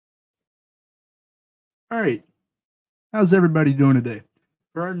All right. How's everybody doing today?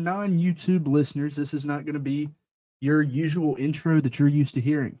 For our non-YouTube listeners, this is not going to be your usual intro that you're used to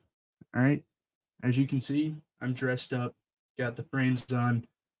hearing. All right. As you can see, I'm dressed up, got the frames on,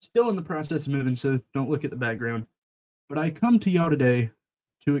 still in the process of moving, so don't look at the background. But I come to y'all today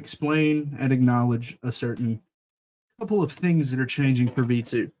to explain and acknowledge a certain couple of things that are changing for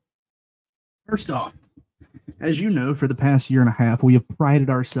V2. First off, as you know, for the past year and a half, we have prided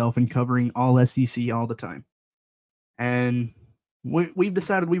ourselves in covering all SEC all the time. And we've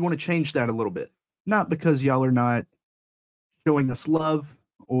decided we want to change that a little bit. Not because y'all are not showing us love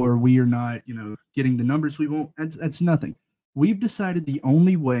or we are not, getting the numbers we want. That's nothing. We've decided the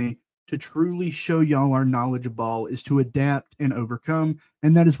only way to truly show y'all our knowledge of ball is to adapt and overcome,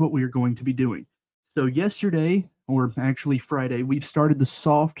 and that is what we are going to be doing. So yesterday, or actually Friday, we've started the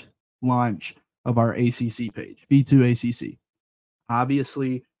soft launch of our ACC page, V2 ACC.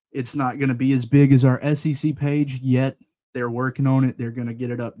 Obviously, it's not going to be as big as our SEC page yet. They're working on it. They're going to get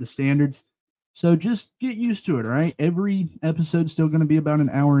it up to standards. So just get used to it, all right? Every episode's still going to be about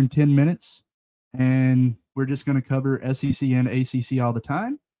an hour and 10 minutes, and we're just going to cover SEC and ACC all the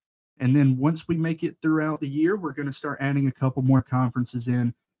time. And then once we make it throughout the year, we're going to start adding a couple more conferences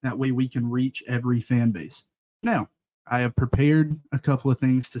in. That way we can reach every fan base. Now, I have prepared a couple of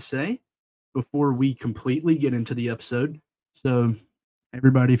things to say before we completely get into the episode. So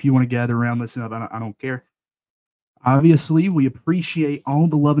everybody, if you want to gather around, listen up. I don't care. Obviously, we appreciate all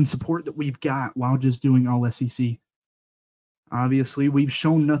the love and support that we've got while just doing all SEC. Obviously, we've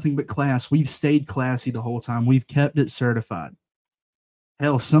shown nothing but class. We've stayed classy the whole time. We've kept it certified.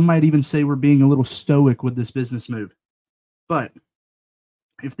 Hell, some might even say we're being a little stoic with this business move. But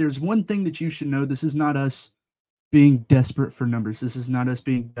if there's one thing that you should know, this is not us being desperate for numbers. This is not us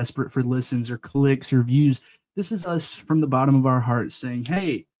being desperate for listens or clicks or views. This is us from the bottom of our hearts saying,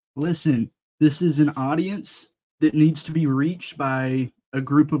 hey, listen, this is an audience that needs to be reached by a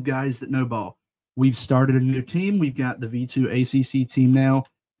group of guys that know ball. We've started a new team. We've got the V2 ACC team now,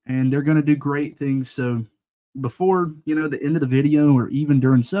 and they're going to do great things. So before, the end of the video or even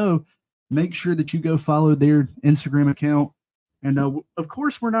during make sure that you go follow their Instagram account. And of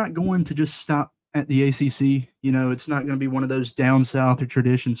course, we're not going to just stop at the ACC. It's not going to be one of those down south or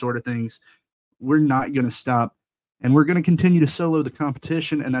tradition sort of things. We're not going to stop. And we're going to continue to solo the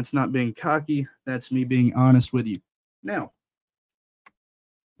competition, and that's not being cocky. That's me being honest with you. Now,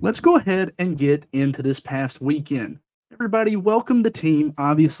 let's go ahead and get into this past weekend. Everybody, welcome the team.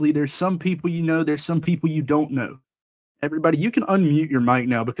 Obviously, there's some people you know. There's some people you don't know. Everybody, you can unmute your mic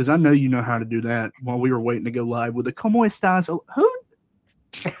now because I know you know how to do that while we were waiting to go live with the Como Estás? Who?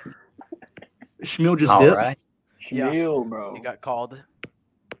 Shmiel just dipped. All right. Shmiel, bro. He got called.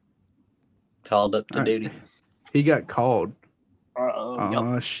 Called up to duty. He got called.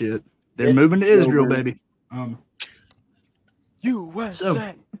 Oh, shit. They're moving to Israel, baby.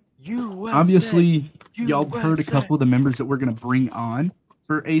 USA. USA. Obviously, y'all heard a couple of the members that we're going to bring on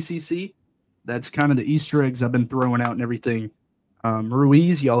for ACC. That's kind of the Easter eggs I've been throwing out and everything.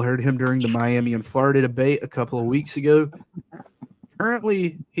 Ruiz, y'all heard him during the Miami and Florida debate a couple of weeks ago.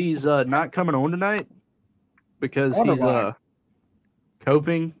 Currently, he's not coming on tonight because he's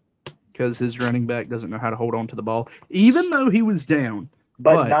coping. Because his running back doesn't know how to hold on to the ball, even though he was down.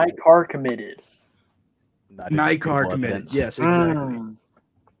 But Nikar committed. Nikar committed. Yes, exactly.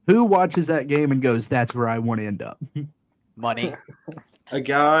 Who watches that game and goes, that's where I want to end up? Money. A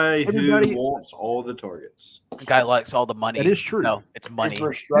guy who wants all the targets. A guy likes all the money. That is true. No, it's money. Is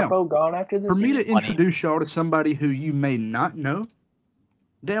Restrepo gone after this? For me to introduce y'all to somebody who you may not know,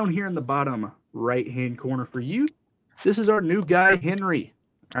 down here in the bottom right-hand corner for you, this is our new guy, Henry.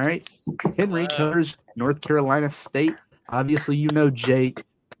 All right. Henry covers North Carolina State. Obviously, Jake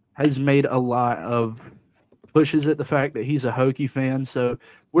has made a lot of pushes at the fact that he's a Hokie fan. So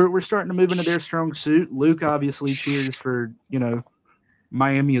we're starting to move into their strong suit. Luke obviously cheers for,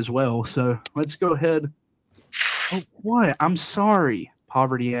 Miami as well. So let's go ahead. Oh, what? I'm sorry,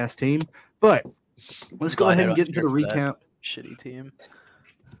 poverty-ass team. But let's go ahead and get into the recap. Shitty team.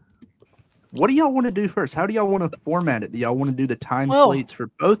 What do y'all want to do first? How do y'all want to format it? Do y'all want to do the time slates for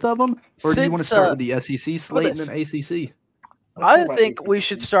both of them? Or do you want to start with the SEC slate and then ACC? I think we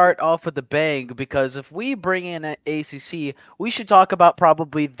should start off with a bang because if we bring in an ACC, we should talk about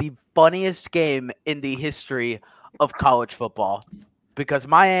probably the funniest game in the history of college football. Because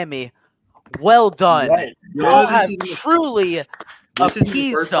Miami, well done. Right. Y'all have truly This is the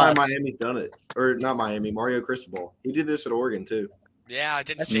appeased first time us. Miami's done it. Or not Miami, Mario Cristobal. He did this at Oregon, too. Yeah, I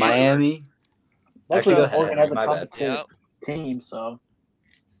didn't see Miami. Actually, Actually, go Oregon ahead. has a My bad. competent team, so.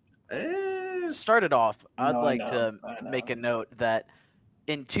 Started off, I'd like to I know. make a note that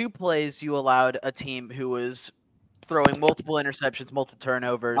in 2 plays, you allowed a team who was throwing multiple interceptions, multiple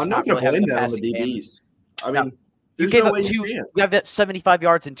turnovers. I'm not really going to having blame a that on the passing game. DBs. I No. mean, You there's gave no up way 2. you can. You have 75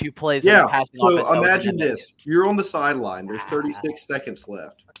 yards in 2 plays and Yeah. a passing So offense. That was imagine anemic. this: you're on the sideline. There's 36 seconds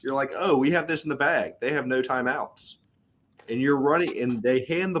left. You're like, oh, we have this in the bag. They have no timeouts, and you're running, and they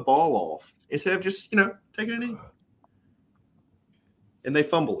hand the ball off instead of just taking a knee, and they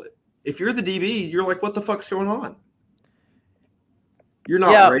fumble it. If you're the DB, you're like, what the fuck's going on? You're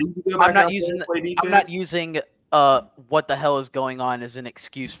not ready to go back I'm not out using there and play defense. I'm not using what the hell is going on as an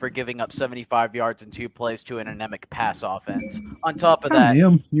excuse for giving up 75 yards in 2 plays to an anemic pass offense. On top of that,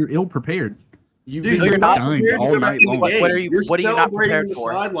 you're ill prepared. Dude, you're not dying prepared to all go back night in the long. game. What are you not celebrating prepared on the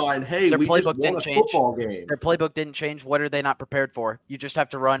for? sideline. Hey, Their we just playbook won didn't a change. football game. Their playbook didn't change. What are they not prepared for? You just have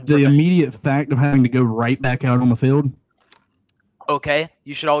to run. The immediate fact of having to go right back out on the field. Okay,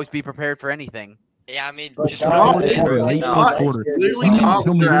 you should always be prepared for anything. Yeah, I mean, But just not Late literally fourth quarter. Literally, You mean to not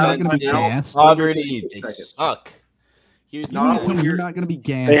tell me when you're they're not out going to be of timeouts. gassed? Poverty, they Seconds. suck. Here's You mean to Not tell me when you're you're- not going to be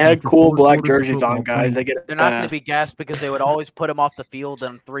gassed? They had after cool 4 black quarters of jerseys on, football guys. playing? They get They're not going to be gassed because they would always put them off the field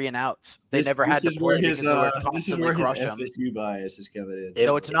on 3 and outs. They never had to This is where play his because they were this is constantly where his crushing them. FSU bias is coming in.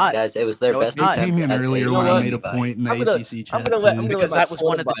 No, it's not. Guys, it was their No, it's best not. They attempt came in at earlier a when I what? made a device. point in the I'm gonna- ACC I'm chat. gonna let too. Because my that was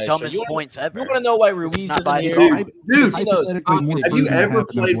one of Florida the bias show. dumbest You wanna- points ever. You want to know why This is Ruiz not isn't biased here? at all. Dude, He knows Hypothetically, more pocket. have you proven to ever happen in a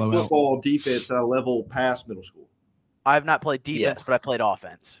played blowout. football defense at a level past middle school? I have not played defense, Yes. but I played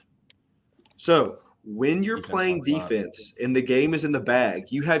offense. So when you're Defense playing on top. defense and the game is in the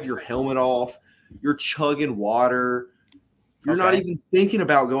bag, you have your helmet off, you're chugging water, you're not Okay. even thinking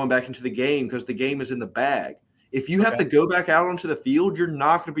about going back into the game because the game is in the bag. If you have Okay. to go back out onto the field, you're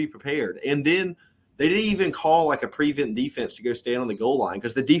not going to be prepared. And then they didn't even call like a prevent defense to go stand on the goal line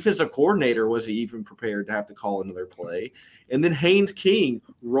because the defensive coordinator wasn't even prepared to have to call another play. And then Haynes King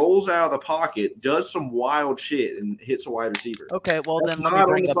rolls out of the pocket, does some wild shit, and hits a wide receiver. Okay, well That's then let me not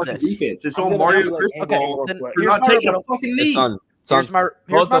on bring the up fucking this. defense. It's I'm on gonna Mario have to, like, Cristobal real then quick. for here's not my taking a rebuttal. fucking It's knee. on. Here's my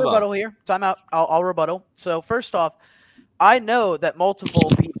both of rebuttal here. Time out. I'll rebuttal. So first off, I know that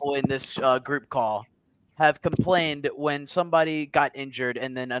multiple people in this group call have complained when somebody got injured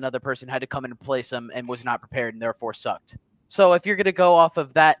and then another person had to come in and replace them and was not prepared and therefore sucked. So if you're going to go off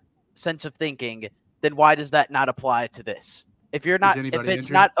of that sense of thinking, then why does that not apply to this? If you're not, if anybody it's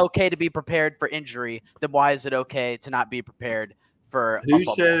injured? not okay to be prepared for injury, then why is it okay to not be prepared for a Who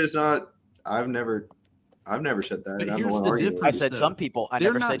football? said it's not? I've never said that. But and I'm here's one the arguing with I difference, you. said though. some people. I They're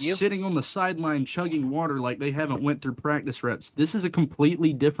never not said you. sitting on the sideline chugging water like they haven't went through practice reps. This is a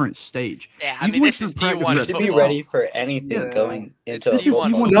completely different stage. yeah, I You mean, went this is through practice D1 reps. To football. be ready for anything Yeah. going It's into a This is D1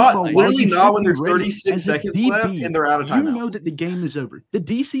 football. football. Not Like, literally you not should when be there's ready 36 as a seconds left DB. and they're out of You timeout. know that the game is over. The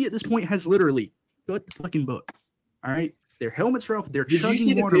DC at this point has literally got the fucking book. All right, their helmets are off. They're Did you chugging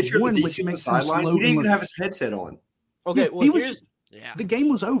see the water, picture of one the which DC on the makes them sideline? slow He didn't and even low. have his headset on. Okay, Dude, well, he was- here's Yeah. The game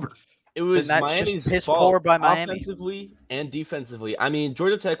was over. it was that's just Miami's piss fault poor by Miami. offensively and defensively. I mean,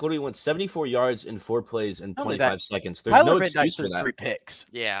 Georgia Tech literally went 74 yards in 4 plays in Not only 25 that, seconds. There's Tyler no Van Dyke excuse threw for that. 3 picks.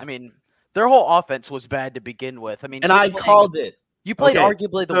 Yeah. I mean, their whole offense was bad to begin with. I mean, And you're I playing- called it. You played Okay,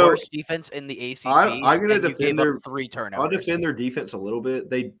 arguably the so worst defense in the ACC. I'm gonna and you defend gave their- up 3 turnovers. I'll defend their defense a little bit.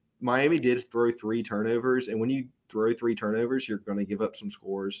 Miami did throw 3 turnovers, and when you throw 3 turnovers, you're going to give up some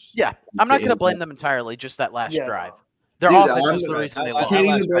scores. Yeah, I'm not going to end blame up- them entirely. Just that last Yeah. drive. Their Dude, offense I'm- was the reason they I You lost. can't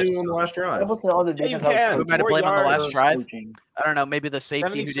last even blame drive. him on the last drive. That was the other Yeah, you defense I was can. We might have 4 blamed on the yards. last drive. coaching. I don't know. Maybe the safety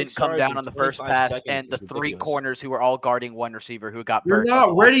who 76 didn't come yards down in on the first 25 pass, seconds and the is 3 ridiculous. corners who were all guarding one receiver who got You're burnt.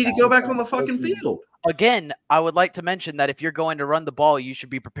 not ready to go back down. on the fucking field. Again, I would like to mention that if you're going to run the ball, you should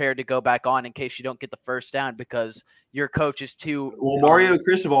be prepared to go back on in case you don't get the first down because your coach is too. Well, Mario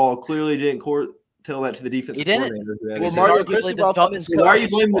Cristobal clearly didn't tell that to the defensive He didn't? coordinator. who had Well, his Mario hand. arguably the Cristobal dumbest fucking So why are coach you in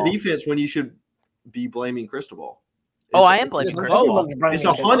blaming the football. defense when you should be blaming Cristobal? Oh, I am blaming it's- Cristobal. It's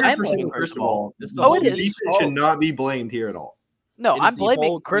I am 100% blaming Cristobal. It's Oh, it The is. defense should not be blamed here at all. No, It is I'm the blaming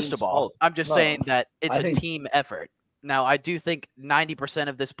whole team's Cristobal. fault. I'm just No. saying that it's I a think- team effort. Now, I do think 90%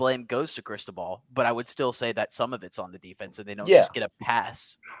 of this blame goes to Cristobal, but I would still say that some of it's on the defense and they don't Yeah. just get a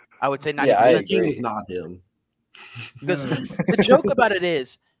pass. I would say Yeah, I 90%. The team agree. was not him. Because the joke about it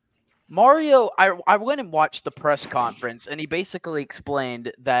is, Mario, I went and watched the press conference, and he basically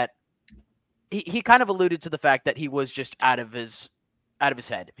explained that he kind of alluded to the fact that he was just out of his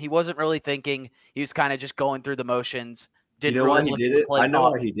head. He wasn't really thinking. He was kind of just going through the motions. You Didn't know why really he look did at the it? play I know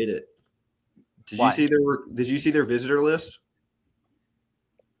call. why he did it. Did Why? you see their visitor list?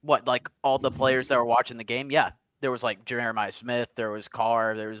 What, like all the players that were watching the game? Yeah. There was like Jeremiah Smith, there was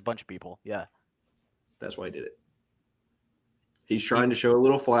Carr, there was a bunch of people. Yeah. That's why he did it. He's trying to show a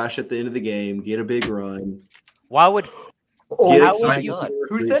little flash at the end of the game, get a big run. Why would Oh get how my would you- God! for Who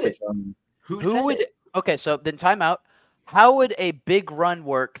recruits said to it? come. Who who said would it? okay, so then time out. how would a big run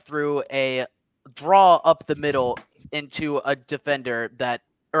work through a draw up the middle into a defender that,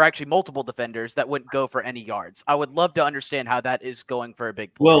 or actually multiple defenders that wouldn't go for any yards? I would love to understand how that is going for a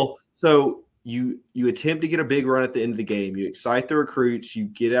big play. Well, so you attempt to get a big run at the end of the game. You excite the recruits. You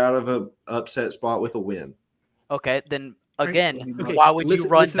get out of a upset spot with a win. Okay, then again, Okay, why would you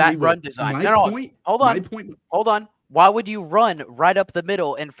run that run design? Hold on. Hold on. Why would you run right up the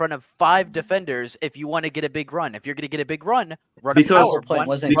middle in front of 5 defenders if you want to get a big run? If you're going to get a big run, run a power plan run,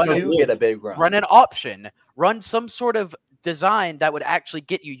 wasn't to get a big run. Run an option, run some sort of design that would actually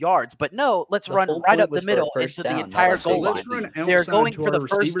get you yards. But no, let's run right up the middle into the entire goal line. They're going for the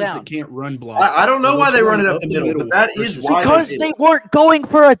first down. That can't run block. I don't know why they run it up the middle, but that is why. Because they weren't going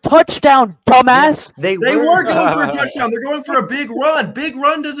for a touchdown, dumbass. They were going for a touchdown. They're going for a big run. Big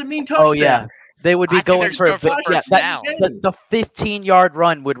run doesn't mean touchdown. Oh, yeah. They would be going for a big down. The 15-yard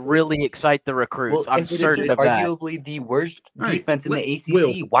run would really excite the recruits. I'm certain of that. Arguably the worst defense in the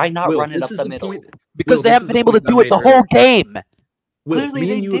ACC. Why not run it up the middle? Because they haven't been able to do it the whole game. Clearly,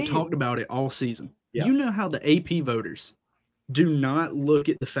 me and you have talked about it all season. Yeah. You know how the AP voters do not look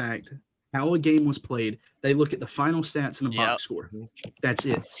at the fact how a game was played. They look at the final stats and the box score. That's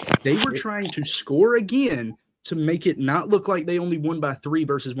it. They were trying to score again to make it not look like they only won by 3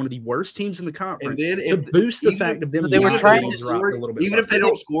 versus one of the worst teams in the conference. And then to boost the fact of them, they were trying to score a little bit. Even if they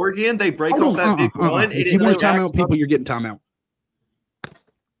don't score again, they break off that big run. If you want timeout, people, you're getting timeout.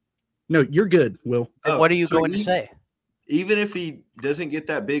 No, you're good, Will. What are you going to say? Even if he doesn't get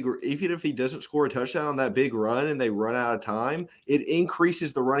that big, even if he doesn't score a touchdown on that big run and they run out of time, it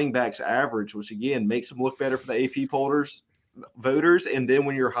increases the running back's average, which again makes them look better for the AP voters. And then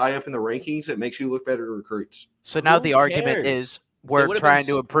when you're high up in the rankings, it makes you look better to recruits. So now the argument is we're trying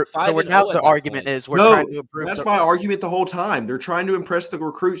to improve. So now the argument is we're trying to improve. That's my argument the whole time. They're trying to impress the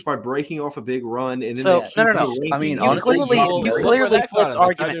recruits by breaking off a big run. And then no. I mean, honestly, you clearly flipped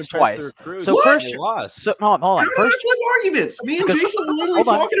arguments twice. So first, hold on. First, flip arguments. Me and Jason are literally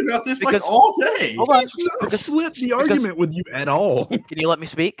talking about this like all day. Hold on. Because flip the argument with you at all. Can you let me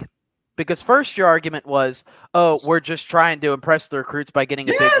speak? Because first your argument was, oh, we're just trying to impress the recruits by getting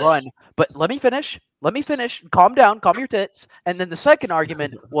a big run. But let me finish. Calm down. Calm your tits. And then the second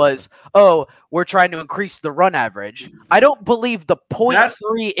argument was, oh, we're trying to increase the run average. I don't believe the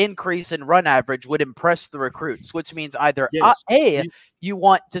 0.3 increase in run average would impress the recruits, which means either A, you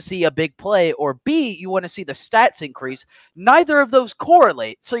want to see a big play, or B, you want to see the stats increase. Neither of those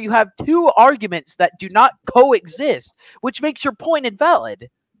correlate. So you have 2 arguments that do not coexist, which makes your point invalid.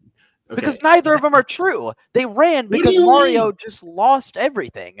 Because neither of them are true. They ran because Mario just lost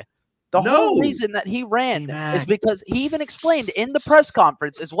everything. The whole reason that he ran is because he even explained in the press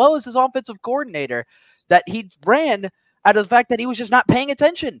conference, as well as his offensive coordinator, that he ran out of the fact that he was just not paying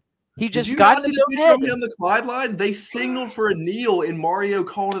attention. He just got in his own head. On the Clyde line, they signaled for a kneel, and Mario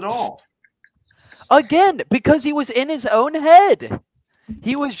called it off. Again, because he was in his own head.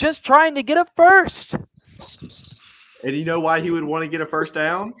 He was just trying to get a first. And you know why he would want to get a first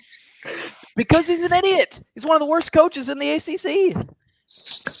down? Because he's an idiot. He's one of the worst coaches in the ACC.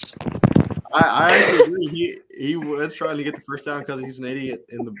 I actually agree. He was trying to get the first down because he's an idiot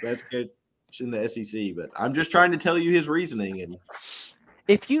and the best coach in the SEC. But I'm just trying to tell you his reasoning. And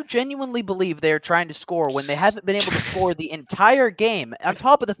if you genuinely believe they're trying to score when they haven't been able to score the entire game, on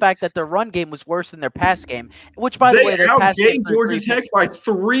top of the fact that their run game was worse than their pass game, which, by the way, their pass game Georgia Tech by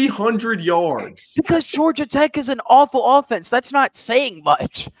 300 yards. Because Georgia Tech is an awful offense. That's not saying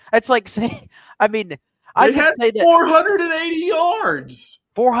much. That's like saying, I mean, I had say that 480 yards.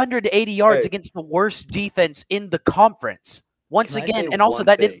 480 yards against the worst defense in the conference. Once again, and also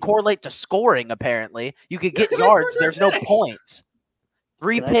that didn't correlate to scoring, apparently. You could get yards. There's no points.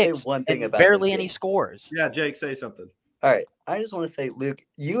 3 picks and barely any scores. Yeah, Jake, say something. All right. I just want to say, Luke,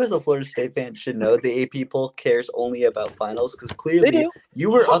 you as a Florida State fan should know the AP poll cares only about finals because clearly you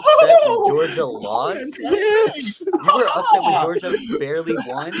were upset when Georgia lost. You were upset when Georgia barely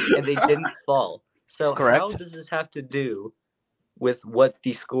won and they didn't fall. So how does this have to do with what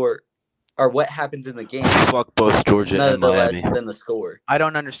the score or what happens in the game? Fuck both Georgia and Miami. Than the score. I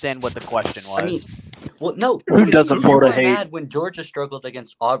don't understand what the question was. I mean, well, no. Who doesn't Florida hate? Mad when Georgia struggled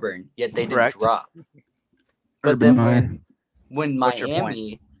against Auburn, yet they didn't drop. But then when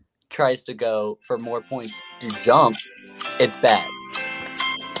Miami tries to go for more points to jump, it's bad.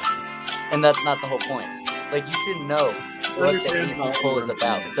 And that's not the whole point. Like, you should know what the AP poll is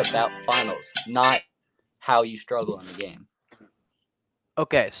about. It's about finals, not how you struggle in the game.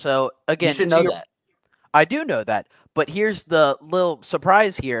 Okay, so again, you should know that. I do know that, but here's the little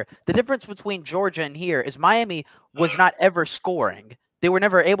surprise here. The difference between Georgia and here is Miami was not ever scoring. They were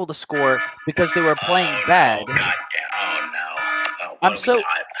never able to score because they were playing bad.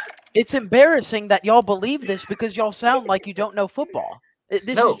 It's embarrassing that y'all believe this because y'all sound like you don't know football.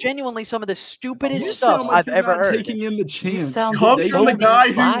 This is genuinely some of the stupidest stuff I've ever heard. Taking in the chance. Comes from the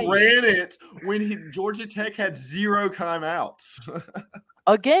guy who ran it when Georgia Tech had 0 timeouts.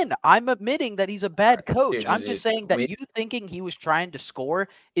 Again, I'm admitting that he's a bad coach. Dude, I'm just saying that you thinking he was trying to score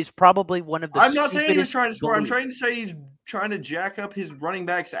is probably one of the I'm not saying he was trying to score. beliefs. I'm trying to say he's trying to jack up his running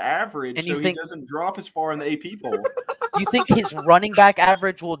back's average And so he doesn't drop as far in the AP poll. You think his running back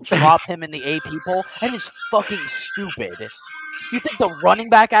average will drop him in the AP poll? That is fucking stupid. You think the running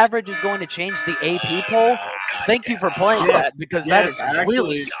back average is going to change the AP poll? Thank you for playing that because that is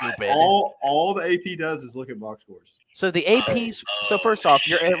really stupid. All the AP does is look at box scores. So the APs. So first off,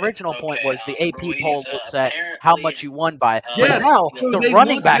 your original point was the AP poll looks at how much you won by. Yes, but now so the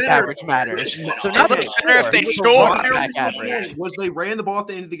running back average matters. So now It looks better if they score. Running back average. Was they ran the ball at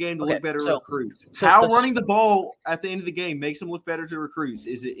the end of the game to look better to recruits? So how running the ball at the end of the game makes them look better to recruits?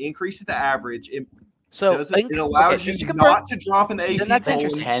 Is it increases the average? It allows you not to drop in the AP then that's poll.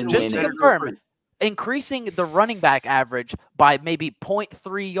 interesting. Just to confirm, increasing the running back average by maybe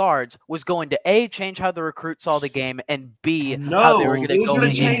 0.3 yards was going to change how the recruit saw the game, and B, how they were going to go. It was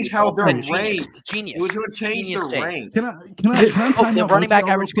going to change how their rank. Genius. It was going to change their rank. Can I the running back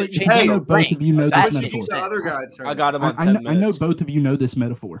average could change I know the both rank. of you know That this makes metaphor. sense. I got him on 10 minutes. I know both of you know this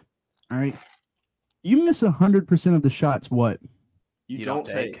metaphor. All right, you miss 100% of the shots. What? You don't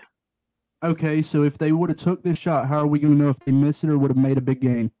take. Okay, so if they would have took this shot, how are we going to know if they missed it or would have made a big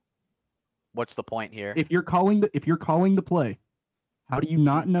gain? What's the point here? If you're calling the play, how do you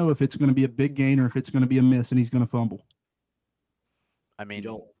not know if it's going to be a big gain or if it's going to be a miss and he's going to fumble? I mean,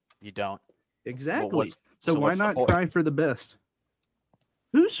 you don't. Exactly. Well, so why not try for the best?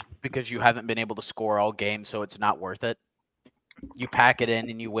 Because you haven't been able to score all game, so it's not worth it. You pack it in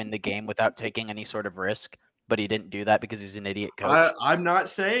and you win the game without taking any sort of risk. But he didn't do that because he's an idiot coach. I'm not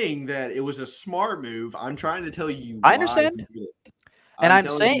saying that it was a smart move. I'm trying to tell you. I understand. And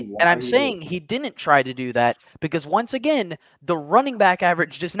I'm saying he didn't try to do that because once again, the running back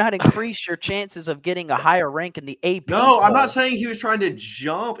average does not increase your chances of getting a higher rank in the AP. No, I'm not saying he was trying to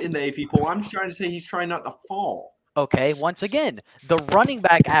jump in the AP poll. I'm just trying to say he's trying not to fall. Okay, once again, the running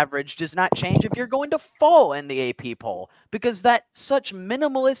back average does not change if you're going to fall in the AP poll because that such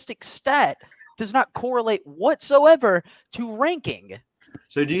minimalistic stat does not correlate whatsoever to ranking.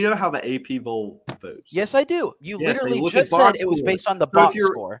 So do you know how the AP poll votes? Yes, I do. You literally just said it was based on the box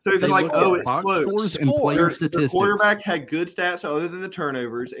score. So if you're like, it's close. And player statistics. The quarterback had good stats other than the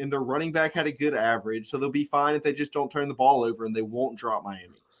turnovers, and the running back had a good average, so they'll be fine if they just don't turn the ball over and they won't drop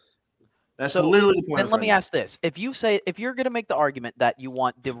Miami. That's literally the point. Then let me ask this: if you're going to make the argument that you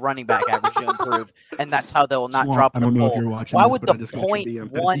want the running back average to improve, and that's how they'll not drop the ball, why would the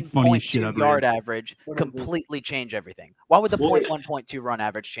 0.1 yard average completely change everything? Why would the 0.1 run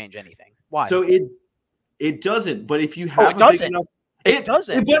average change anything? Why? So it doesn't. But if you have it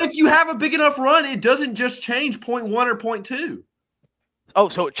doesn't. But if you have a big enough run, it doesn't just change 0.1 or 0.2. Oh,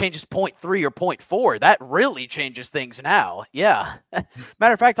 so it changes 0.3 or 0.4. That really changes things now. Yeah.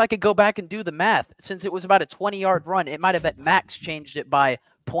 Matter of fact, I could go back and do the math. Since it was about a 20-yard run, it might have at max changed it by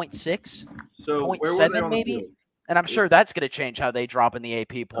 0.6, so 0.7 maybe. And I'm sure that's going to change how they drop in the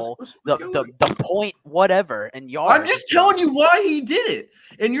AP poll. The point whatever and yards. I'm just telling you why he did it.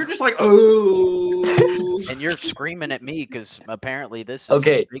 And you're just like, oh. And you're screaming at me because apparently this is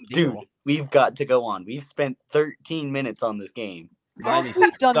okay, a big deal. Dude, we've got to go on. We've spent 13 minutes on this game.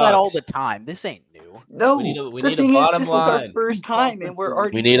 We've done that all the time. This ain't new. No, we need a bottom line. This is our first time, and we're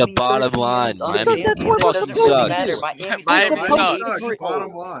already. We need a bottom line. Miami fucking sucks. Miami sucks.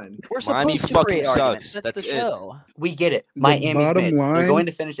 Bottom line. Miami fucking sucks. That's it. We get it. Miami's mid. They're going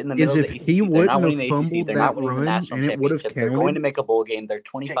to finish in the middle of the ACC. They're not winning the ACC. They're not winning the national championship. They're going to make a bowl game. They're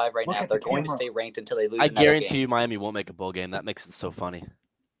 25 right now. They're going to stay ranked until they lose. I guarantee you, Miami won't make a bowl game. That makes it so funny.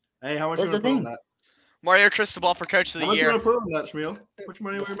 Hey, how much are you going to put on that? Mario Cristobal for Coach of the Year. How much are you going to put on that, Shmuel? Put your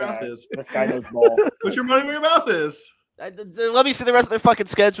money where your mouth is. This guy knows ball. Put your money where your mouth is. Let me see the rest of their fucking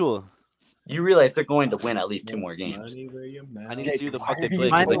schedule. You realize they're going to win at least 2 more games. I need to see who the fuck they play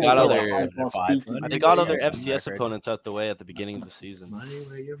because they got all their FCS opponents out the way at the beginning of the season.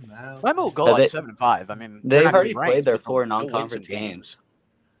 Miami will go like 7-5. I mean, they've already played their 4 non-conference games.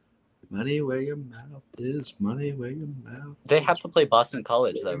 Money where your mouth is. Money where your mouth. They have to play Boston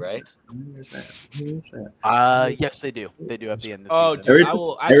College, though, right? Where's that? Yes, they do. They do at the end of the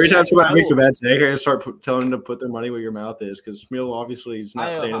season. Every time somebody makes a bad take, I start telling them to put their money where your mouth is because Shmuel obviously is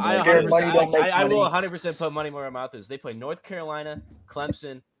not staying. I will 100% put money where my mouth is. They play North Carolina,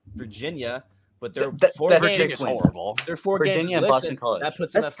 Clemson, Virginia, but they're 4 games horrible. They're 4 Virginia games. and Boston College. That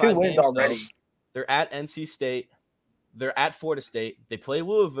puts them at 5 games already. They're at NC State. They're at Florida State. They play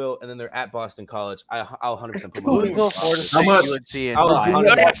Louisville, and then they're at Boston College. I'll 100% put Louisville, Florida State, much? UNC, and I'll Ohio.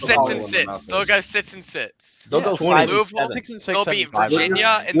 They'll go I'll 6 follow and them 6. out They'll there. go 6 and 6. They'll go 20. 5 and Louisville, 7. 6 and 6, They'll beat 75.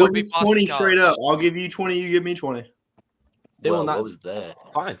 Virginia, and We'll they'll beat just 20 Boston straight College. up. I'll give you 20. You give me 20. They will not. What was that?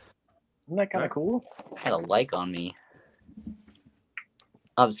 Fine. Isn't that kind of cool? I had a like on me.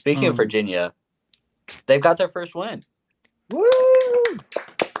 Speaking of Virginia, they've got their first win. Woo!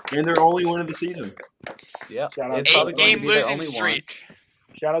 And their only win of the season. Yeah, Shout out it's to probably going to 8-game be their losing only streak.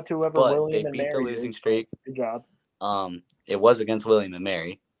 Shout out to whoever one, but William they and beat the Mary losing is. streak. Good job. It was against William and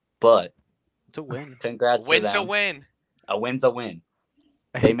Mary, but It's a win. congrats Win's to a them. win. A win's a win.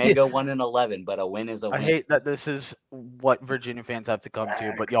 They may go 1-11, but a win is a I win. hate that this is what Virginia fans have to come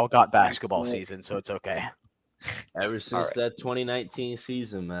to, but y'all got basketball season, so it's okay. Ever since right. that 2019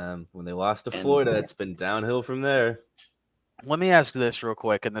 season, man, when they lost to And- Florida, it's been downhill from there. Let me ask this real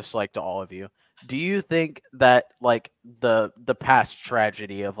quick, and this like to all of you. Do you think that like the past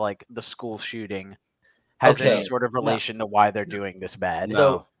tragedy of like the school shooting has Okay. any sort of relation to why they're doing this bad? No.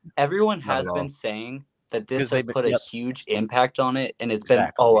 So everyone Not has at all. been saying that this 'Cause has they've put been- a yep. huge impact on it, and it's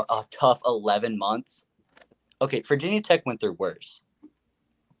Exactly. been a tough 11 months. Okay, Virginia Tech went through worse.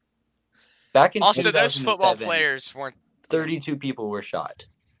 Back in Also, those 2007, football players weren't. 32 people were shot.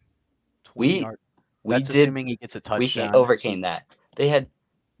 20 We yard- we That's did assuming he gets a we touchdown. overcame that. They had,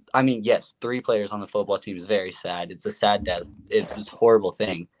 I mean, yes, 3 players on the football team is very sad. It's a sad death. It was a horrible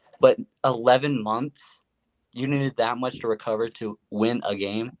thing. But 11 months, you needed that much to recover to win a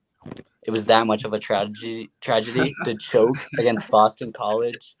game. It was that much of a tragedy to choke against Boston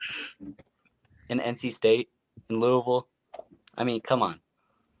College and NC State and Louisville. I mean, come on.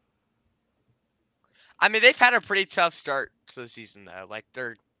 I mean, they've had a pretty tough start to the season, though. Like,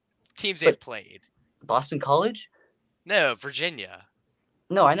 their teams they've played. Boston College? No, Virginia.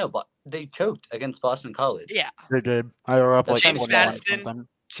 No, I know, but they choked against Boston College. Yeah. They did. I were up like James 21 Madison. something.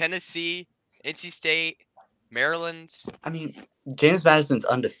 Tennessee, NC State, Maryland. I mean, James Madison's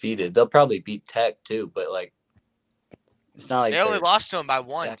undefeated. They'll probably beat Tech too, but like, it's not like They only they're- lost to them by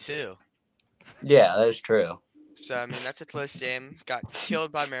 1, Exactly. too. Yeah, that is true. So, I mean, that's a close game. Got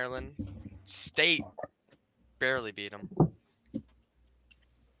killed by Maryland. State barely beat them.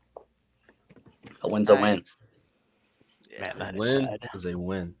 A win's a win. Man, that is Win sad. is a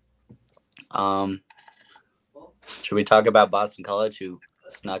win. Should we talk about Boston College, who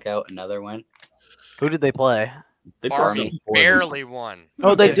snuck out another win? Who did they play? They Army barely won.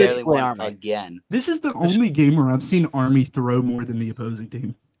 Oh, they barely did play won Army. again. This is the only game where I've seen Army throw more than the opposing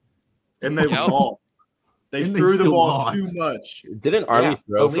team. And they Yep. lost. They And they threw the still ball lost. too much. Didn't Army Yeah,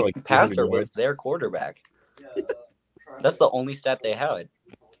 throw the for leading like 200 passer was yards? their quarterback. That's the only stat they had.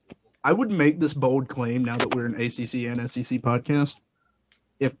 I would make this bold claim now that we're an ACC and SEC podcast.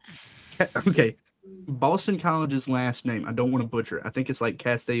 Okay, Boston College's last name, I don't want to butcher it. I think it's like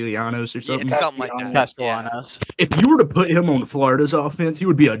Castellanos or Yeah, something. it's something like that. Castellanos. If you were to put him on Florida's offense, he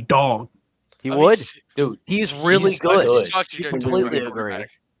would be a dog. He Oh, would. Dude, He's really he's good. good. Completely agree.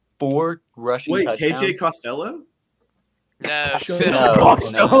 4 rushing Wait, touchdowns. KJ Costello? No, Shut Phil. up.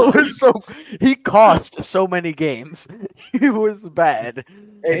 Costello was he cost so many games. He was bad.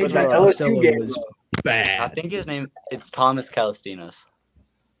 Hey, KJ but that LSU Costello game, was though. I bad. think his name it's Thomas Calistinos.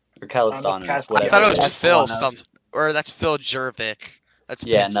 Or Calistanos, Cast- I whatever. thought it was That's Phil Castellanos. or that's Phil Jervik. That's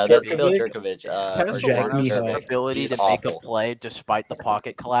Yeah, no, that's Jerkovic? Phil Jerkovich. Or Castellanos' Jerkovic. ability He's to make a awful. play despite the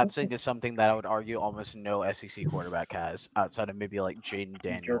pocket collapsing is something that I would argue almost no SEC quarterback has, outside of maybe like Jaden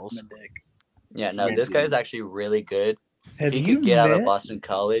Daniels. Jerkman dick. Yeah, no, this guy's actually really good. Have He you could get out of met Boston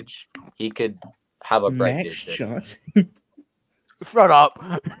College. He could have a bright Max future. Johnson? Shut up.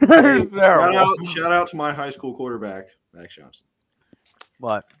 Shout out to my high school quarterback, Max Johnson.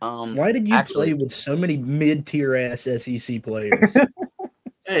 What? Why did you Actually- play with so many mid-tier ass SEC players?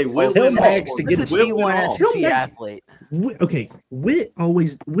 Hey, Whit Tell went Max off. to get It's his a Whit went D1 off. SEC Max- athlete. Okay,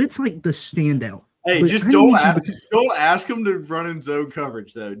 Witt's like the standout. Hey, But just I need don't you don't ask him to run in zone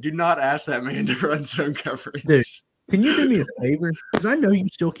coverage though. Do not ask that man to run zone coverage. Dude. Can you do me a favor? Because I know you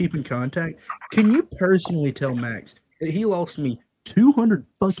still keep in contact. Can you personally tell Max that he lost me $200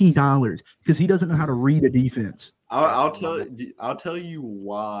 fucking because he doesn't know how to read a defense? I'll tell you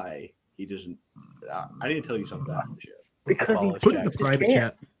why he doesn't. I need to tell you something after the show. Because he Put it in the just private can't.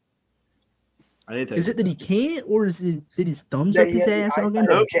 chat. I need to tell Is you it that he can't, or is it that his thumbs Yeah, up his yeah, ass all I- game?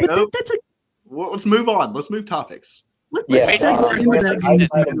 Nope, But nope. that's a Let's move on. Let's move topics. let's Yeah. segue into that game as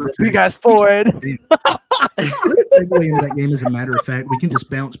a matter of You fact. guys forward. Let's segue into that game as a matter of fact. We can just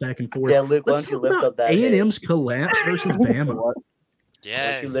bounce back and forth. Yeah, Luke, why Let's don't you talk lift about up that hair? A&M's collapse versus Bama. Why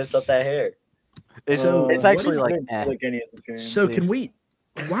Yes. don't you lift up that hair? It's, So, it's what actually is like, Didn't eh. like any of this game. So can we?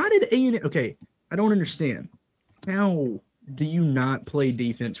 Why did A&M? Okay, I don't understand. How do you not play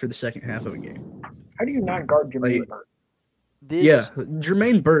defense for the second half of a game? How do you not guard Jermaine Burton? Yeah,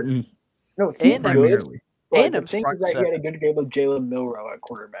 Jermaine Burton. No, he's primarily. But the thing is that he had a good game with Jalen Milroe at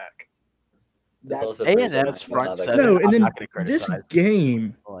quarterback. A&M's front seven. No, and then this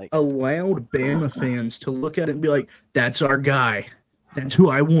game allowed Bama fans to look at it and be like, "That's our guy. That's who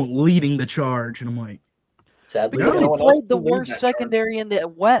I want leading the charge." And I'm like, sadly, because they played the worst secondary in the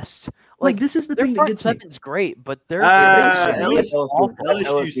West. Like this is the thing that gets seven's great, but they're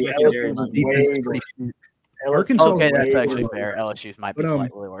LSU secondary defense is pretty good. Arkansas. Okay, that's actually fair. LSU's might be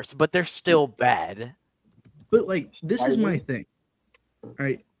slightly worse, but they're still bad. But like, this is my thing. All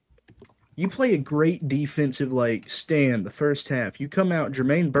right. You play a great defensive stand the first half. You come out,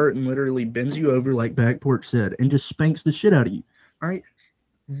 Jermaine Burton literally bends you over like Backport said and just spanks the shit out of you. All right.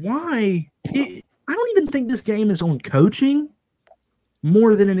 Why? I don't even think this game is on coaching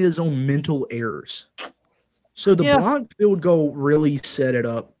more than it is on mental errors. So the blocked field goal really set it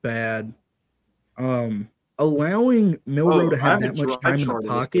up bad. Allowing Milroe to have that much time in the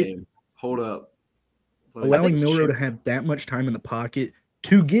pocket. Hold up. Allowing Milroe to have that much time in the pocket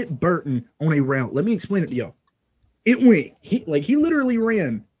to get Burton on a route. Let me explain it to y'all. It went, he literally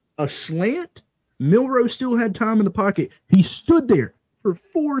ran a slant. Milroe still had time in the pocket. He stood there for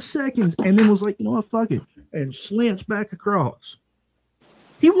 4 seconds and then was like, you know what, fuck it. And slants back across.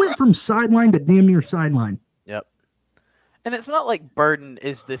 He went from sideline to damn near sideline. Yep. And it's not like Burton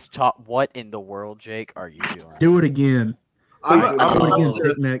is this top. What in the world, Jake, are you doing? Do it again. I'm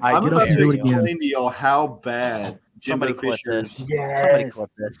about to explain to y'all how bad Jimbo Fisher's Somebody clip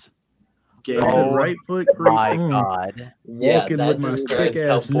this. Right foot creep. My God. Walking with my thick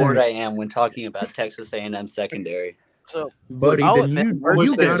ass how bored I am when talking about Texas A&M secondary. So, buddy, then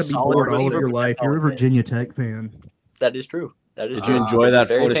you got to be bored all of your life. You're a Virginia Tech fan. That is true. Did you enjoy that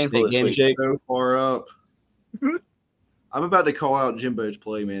Florida State game, Jake? So far up. I'm about to call out Jimbo's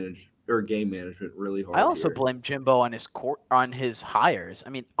game management really hard. I also blame Jimbo on his hires. I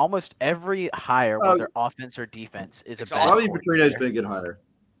mean, almost every hire, whether offense or defense, is a bad. Bobby Petrino's been a good hire.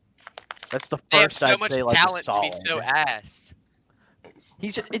 That's the first. They have so much talent to be so ass.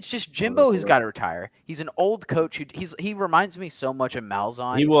 It's just Jimbo has got to retire. He's an old coach he reminds me so much of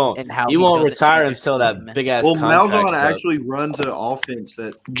Malzahn. He won't. And how he won't retire until that big ass. Well, Malzahn actually runs an offense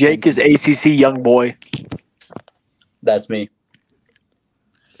that Jake is ACC young boy. That's me.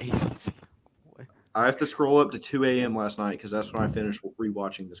 I have to scroll up to 2 a.m. last night because that's when I finished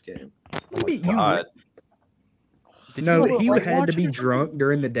rewatching this game. God. No, he had to be drunk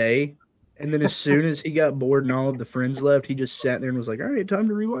during the day. And then as soon as he got bored and all of the friends left, he just sat there and was like, all right, time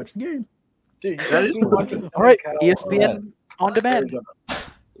to rewatch the game. Dude, that is all right, ESPN on demand.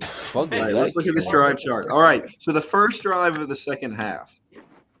 All right, let's look at this drive chart. All right, so the first drive of the second half,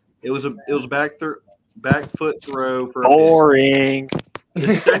 it was back foot throw for boring.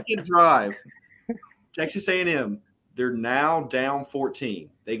 The second drive, Texas A&M, they're now down 14.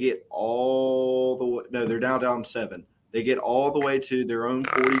 They get all the way. No, they're now down 7. They get all the way to their own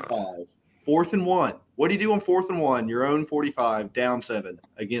 45. 4th and 1. What do you do on 4th and 1? Your own 45, down 7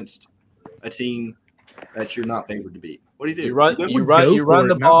 against a team that you're not favored to beat. What do you do? You run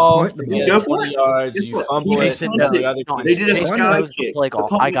the ball. You go for it. Yards. You fumble it. They did a sky kick.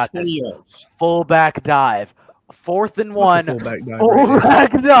 I got this. Fullback dive. 4th and 1.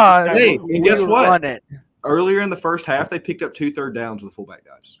 Fullback dive. Hey, and guess what? Earlier in the first half, they picked up 2 third downs with fullback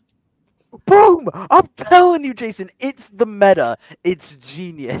dives. Boom! I'm telling you, Jason, it's the meta. It's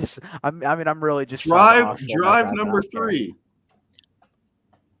genius. I'm really just drive number 3.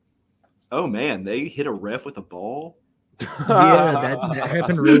 Oh man, they hit a ref with a ball. Yeah, that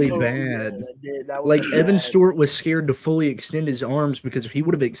happened really bad. Like Evan Stewart was scared to fully extend his arms because if he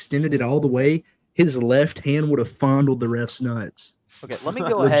would have extended it all the way, his left hand would have fondled the ref's nuts. Okay, let me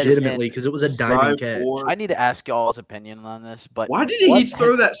go ahead. Legitimately, because it was a diving catch. I need to ask y'all's opinion on this, but why did he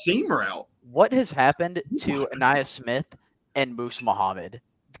throw that seam route? What has happened to Aniyah Smith and Moose Muhammad?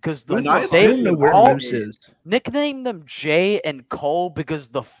 Because they nicknamed them Jay and Cole because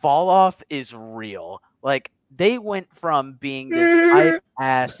the fall off is real. Like they went from being this hype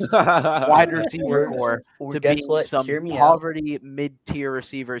ass wide receiver core to being some poverty mid-tier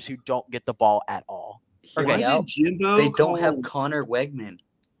receivers who don't get the ball at all. Okay, they don't have Connor Wegman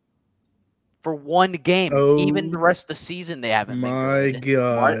for one game. Even the rest of the season, they haven't. My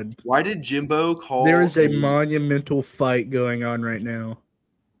God! Why did Jimbo call? There is a monumental fight going on right now.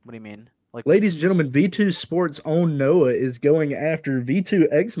 What do you mean? Like, ladies and gentlemen, V2 Sports' own Noah is going after V2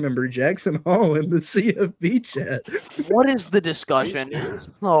 ex-member Jackson Hall in the CFB chat. What is the discussion?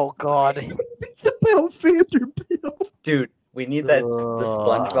 Oh God! It's about Vanderbilt, dude. We need the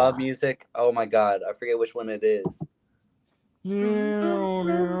SpongeBob music. Oh my god, I forget which one it is. So,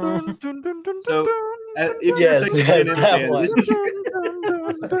 if you're a Texas A&M fan, this is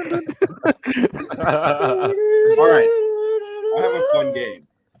all right. I have a fun game.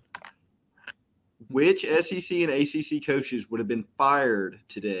 Which SEC and ACC coaches would have been fired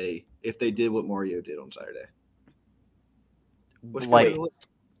today if they did what Mario did on Saturday? Like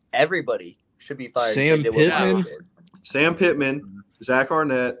everybody should be fired. Sam Pittman, Zach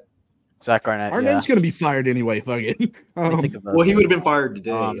Arnett. Arnett's going to be fired anyway. Fucking. Well, he would have been fired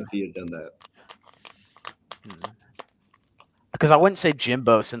today if he had done that. Because I wouldn't say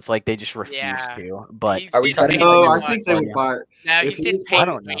Jimbo since like they just refused to. But are we talking? No, I think they would fire. No, he's getting paid. I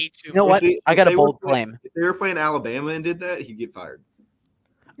don't know. You know what? I got a bold claim. If they were playing Alabama and did that, he'd get fired.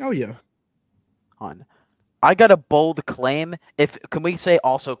 Oh yeah. I got a bold claim. Can we say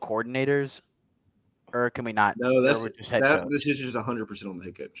also coordinators, or can we not? No, this is just 100% on the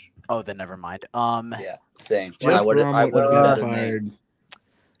head coach. Oh, then never mind. Yeah, same. Jeff Brom would have been fired.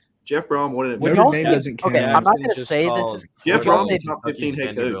 Jeff Brom wouldn't. Notre Dame doesn't count. Okay, I'm not going to say this is. Jeff Brom's a top 15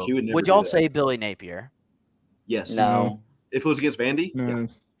 head coach. Would y'all say Billy Napier? Yes. No. If it was against Vandy? No. Yeah.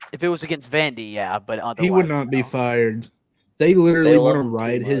 If it was against Vandy, yeah, but otherwise, he would not be fired. They literally want to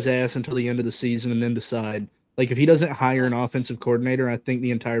ride his ass until the end of the season and then decide. Like, if he doesn't hire an offensive coordinator, I think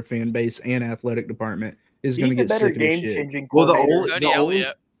the entire fan base and athletic department is going to get sick of his shit. Well,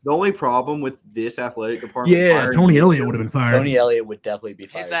 the only problem with this athletic department, Tony Elliott would have been fired. Tony Elliott would definitely be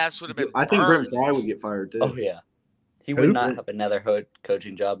fired. His ass would have been. I think Brent Fry would get fired too. Oh yeah, he would not have another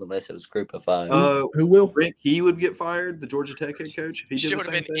coaching job unless it was Group of Five. Who will? Brent Key would get fired. The Georgia Tech head coach. If he should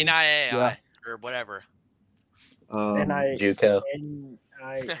have been NIA or whatever. JUCO.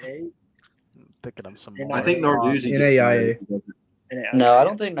 NIA. Picking up some. I think Narduzzi. NAIA. No, I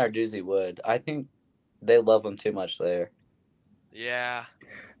don't think Narduzzi would. I think they love him too much there. Yeah.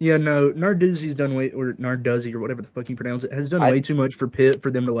 Yeah, no, Narduzzi's done way, or Narduzzi, or whatever the fuck you pronounce it, has done way too much for Pitt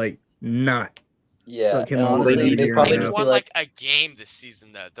for them to like not. Yeah, him honestly, they won like a game this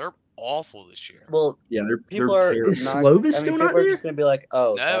season though. They're awful this year. Well, yeah, people are. Is Slovis still not there? Just gonna be like,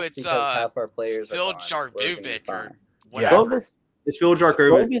 oh, no, it's half our players. Phil Jarkovic or whatever. Slovis? It's Phil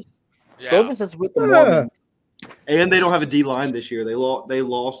Jarkovic. Slovis is with the Mormons. And they don't have a D line this year. They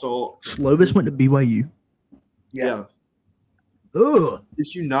lost all. Slovis went to BYU. Yeah. Ugh.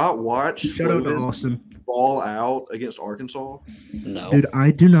 Did you not watch Shout out to Austin ball out against Arkansas? No. Dude, I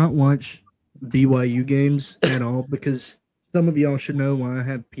do not watch BYU games at all because some of y'all should know why I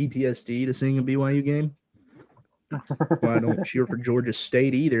have PTSD to seeing a BYU game. Why I don't cheer for Georgia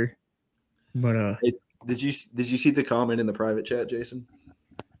State either. But did you see the comment in the private chat, Jason?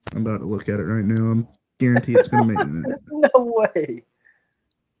 I'm about to look at it right now. I'm guarantee it's going to make it. No way.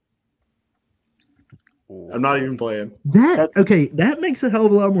 I'm not even playing. That makes a hell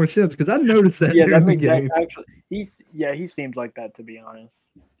of a lot more sense because I noticed that. Yeah, during the game. Actually, he seems like that, to be honest.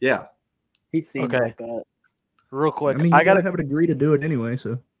 Yeah, he seems like that. Real quick, I mean, I gotta have a degree to do it anyway.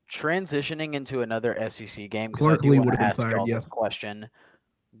 So transitioning into another SEC game because Clark I do Lee want would to have ask been fired. y'all Yeah. this question: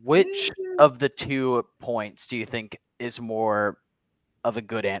 which of the 2 points do you think is more of a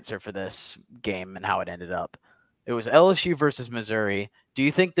good answer for this game and how it ended up? It was LSU versus Missouri. Do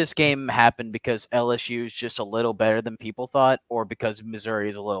you think this game happened because LSU is just a little better than people thought, or because Missouri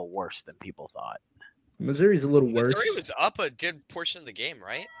is a little worse than people thought? Missouri's a little worse. Missouri was up a good portion of the game,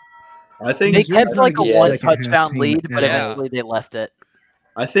 right? I think they kept like a 1-touchdown lead, but Yeah. eventually they left it.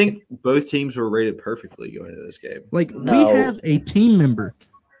 I think both teams were rated perfectly going into this game. Like we have a team member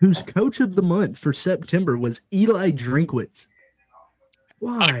whose coach of the month for September was Eli Drinkwitz.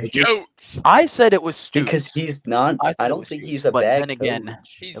 Why? Goat. I said it was stupid because he's not. I don't think he's a but bad. then again,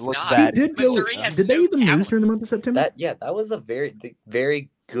 coach. He's it looks not. bad. Did Missouri has they no even lose talent. during the month of September? That was a very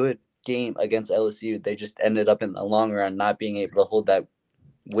good game against LSU. They just ended up in the long run not being able to hold that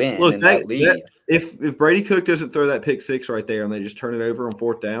win Look, in that lead. If Brady Cook doesn't throw that pick 6 right there and they just turn it over on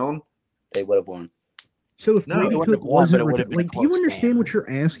 4th down, they would have won. So if No, Brady it wouldn't Cook have won, but wasn't it would have been a like, do you close understand game. what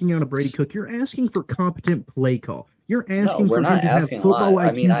you're asking out of Brady Cook? You're asking for competent play call. You're asking we're for not him to have asking a football lot.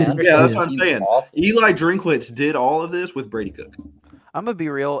 I IQ. mean, I that understand. Yeah, that's what I'm He's saying. awful. Eli Drinkwitz did all of this with Brady Cook. I'm gonna be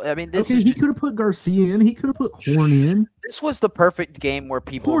real. I mean, this Okay, is he could have put Garcia in. He could have put Horn in. this was the perfect game where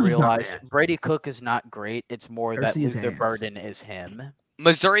people Horn's not realized bad. Brady Cook is not great. It's more that Garcia's Luther ass. Burden is him.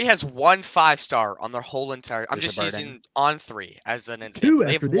 Missouri has 1 5-star on their whole entire. I'm Luther just Burden. using on 3 as an 2 example.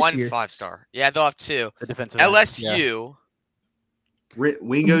 They after have this 1 year. 5-star. Yeah, they'll have 2. The defensive end, yeah. LSU.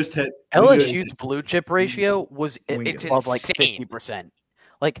 Wingo's LSU's blue chip ratio was It's above like insane. 50%.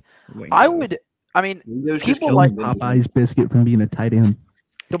 Like Wait, I would. I mean, Wingo's just people killing like them. Popeye's biscuit from being a tight end.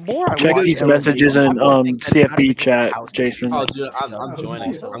 The more I check watch these LSU, messages in CFB chat, house Jason. Oh, dude, I'm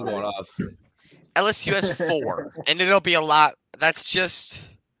joining. I'm going off. LSU has 4, and it'll be a lot. That's just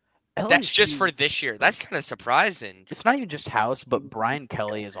for this year. That's kind of surprising. It's not even just House, but Brian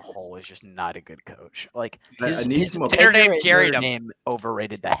Kelly as a whole is just not a good coach. Like his Notre Dame carried him. Dame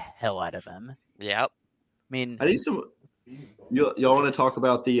overrated the hell out of him. Yep. I mean, I need some. Y'all want to talk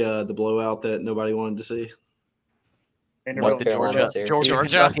about the blowout that nobody wanted to see? What, the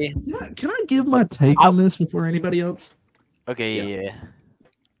Georgia. Can I give my take on this before anybody else? Okay, yeah.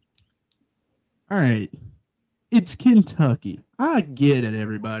 All right. It's Kentucky. I get it,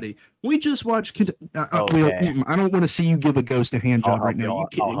 everybody. We just watched Kentucky. I don't want to see you give a ghost a hand job right now. You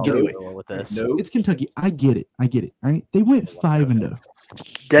can't get away with this. No. It's Kentucky. I get it. All right. They went 5-0.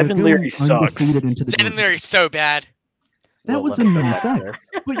 Devin Leary sucks. Devin Leary's so bad. That was a known fact.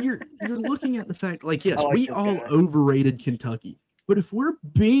 But you're looking at the fact, like, yes, we all overrated Kentucky. But if we're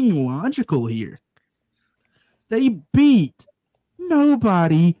being logical here, they beat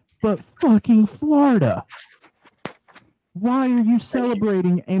nobody but fucking Florida. Why are you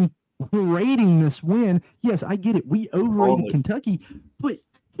celebrating and parading this win? Yes, I get it. We overrated Kentucky, but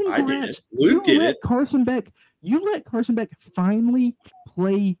congrats. Luke did it. You let Carson Beck finally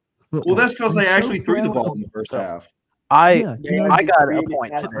play football. Well, that's because they actually threw the ball in the first half. I got a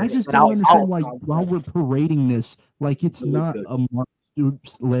point to this. I just don't understand why while we're parading this, like it's not a Mark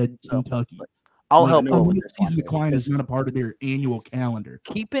Stoops-led Kentucky. I'll help you with this season decline is not a part of their annual calendar.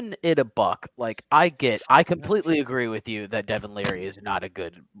 Keeping it a buck, like I completely agree with you that Devin Leary is not a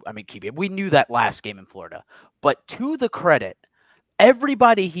good. I mean, we knew that last game in Florida, but to the credit,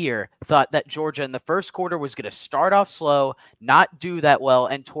 everybody here thought that Georgia in the first quarter was going to start off slow, not do that well,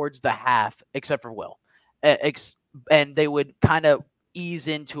 and towards the half, except for Will, and they would kind of ease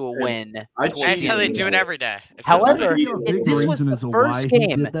into a win. That's how they do it every day. However, this was the first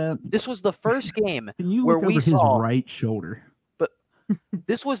game. This was the first game where we saw his right shoulder. But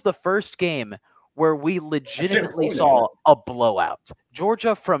this was the first game where we legitimately saw a blowout.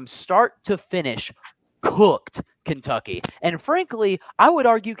 Georgia from start to finish cooked Kentucky. And frankly, I would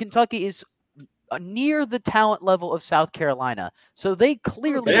argue Kentucky is near the talent level of South Carolina. So they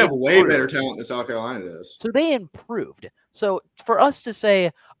clearly have way better talent than South Carolina does. So they improved. So for us to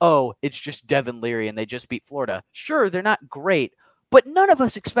say, oh, it's just Devin Leary and they just beat Florida, sure, they're not great, but none of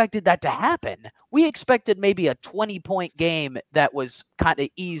us expected that to happen. We expected maybe a 20-point game that was kind of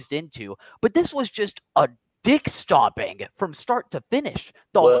eased into, but this was just a dick stomping from start to finish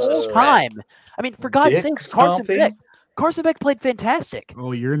the whole time. I mean, for God's sakes, Carson Beck played fantastic.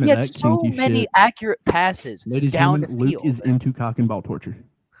 Oh, you're into he that had so many accurate passes down the field. Luke is into cock and ball torture.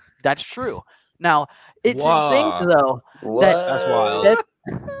 That's true. Now, it's insane, though. That's wild.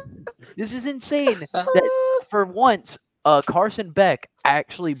 This is insane that for once, Carson Beck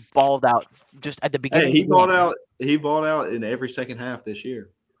actually balled out just at the beginning. Hey, he balled out in every second half this year.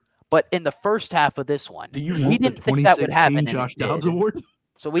 But in the first half of this one, he didn't think that would happen. Josh Dobbs Award?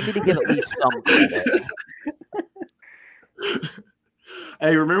 So we need to give at least some credit.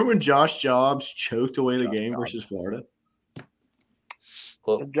 Hey, remember when Josh Dobbs choked away the game versus Florida?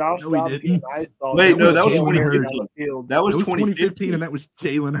 Josh Dobbs didn't. Wait, no, that was 2015. That was 2015, and that was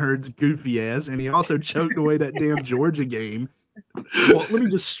Jalen Hurd's goofy ass, and he also choked away that damn Georgia game. Well, let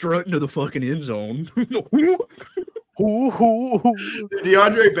me just strut into the fucking end zone.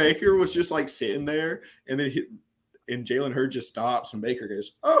 DeAndre Baker was just like sitting there, and then Jalen Hurd just stops, and Baker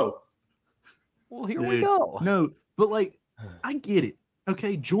goes, "Oh, well, here we go." No, but like, I get it.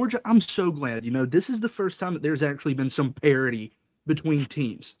 Okay, Georgia, I'm so glad. This is the first time that there's actually been some parity between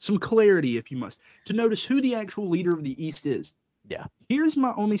teams, some clarity, if you must, to notice who the actual leader of the East is. Yeah. Here's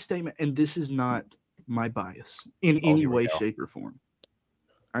my only statement, and this is not my bias in any way, shape, or form.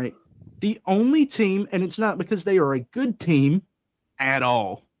 All right. The only team, and it's not because they are a good team at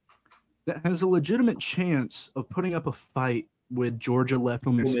all, that has a legitimate chance of putting up a fight with Georgia left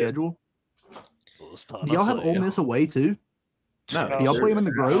on their schedule. Do y'all have Ole Miss away too? No. Do y'all play them in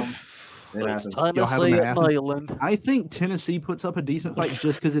the Grove? I think Tennessee puts up a decent fight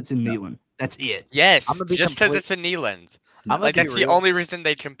just because it's in Neyland. That's it. Yes, just because it's in Neyland. That's the only reason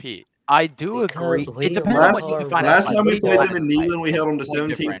they compete. I do agree. It depends on what you can find. Last time we played them in Neyland, we held them to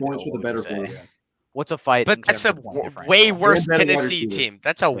 17 points with a better quarterback. What's a fight? But that's a way worse Tennessee team.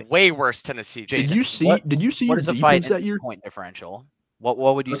 That's a way worse Tennessee team. Did you see what is your a fight that year? Point differential. What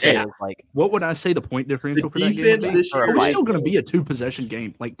would you say? Like, what would I say the point differential for that game? This year, it's still going to be a 2-possession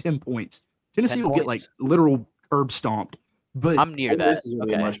game, like 10 points. Tennessee will get like literal curb stomped. But I'm near that. This is a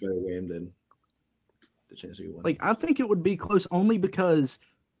much better game than the Tennessee one. Like, I think it would be close only because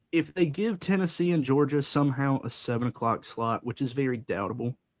if they give Tennessee and Georgia somehow a 7 o'clock slot, which is very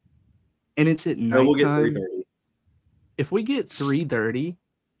doubtable, and it's at nighttime, we'll get 3:30. If we get 3:30,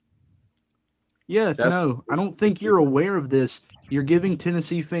 I don't think you're aware of this. You're giving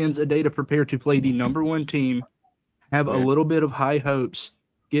Tennessee fans a day to prepare to play the number one team, have a little bit of high hopes,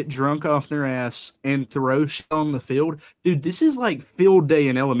 get drunk off their ass, and throw shit on the field. Dude, this is like field day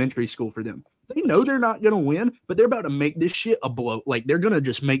in elementary school for them. They know they're not going to win, but they're about to make this shit a blow. Like, they're going to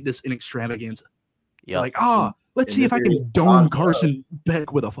just make this an extravaganza. Yeah. Like, let's see if I can dome Carson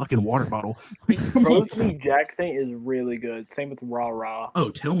Beck with a fucking water bottle. Rosalie Jackson is really good. Same with Rah Rah. Oh,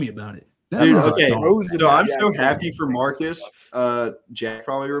 tell me about it. Dude, okay. So I'm so happy for Marcus. Jack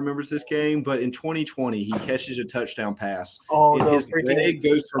probably remembers this game, but in 2020, he catches a touchdown pass. Oh, and his leg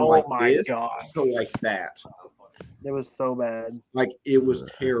goes from this to like that. It was so bad. Like, it was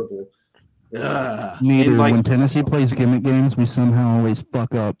terrible. Neither. When Tennessee plays gimmick games, we somehow always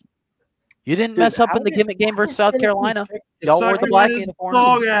fuck up. You didn't mess up in the gimmick game versus South Carolina. Y'all wore the black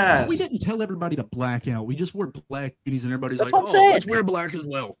uniform. We didn't tell everybody to black out. We just wore black unis, and everybody's That's like, what I'm saying. let's wear black as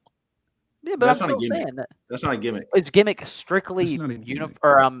well. Yeah, but That's I'm not a still gimmick. saying that. That's not a gimmick. Is gimmick strictly It's not a gimmick.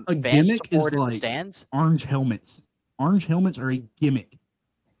 a gimmick is in the like stands? orange helmets. Orange helmets are a gimmick.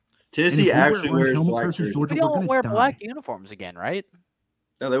 Tennessee actually wears helmets black versus jerseys. Georgia, We we're don't gonna wear die. black uniforms again, right?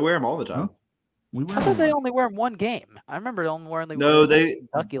 No, they wear them all the time. We wear I thought them. they only wear them one game. I remember they only wearing No, they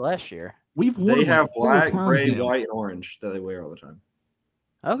Kentucky last year. We've worn they them have like 4 black, times gray, now. white, and orange that they wear all the time.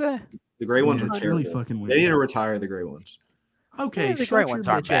 Okay. The gray ones Yeah, are it's terrible. really fucking weird. They need to retire the gray ones. Okay, Yeah, the shut gray your ones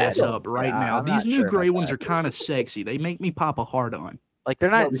aren't bitch ass bad. up right Yeah, now. I'm These not new sure gray about ones that. are kind of sexy. They make me pop a hard on. Like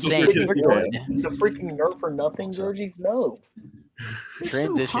they're not because insane. they're They're just good. The freaking nerf for nothing jerseys? No. They're so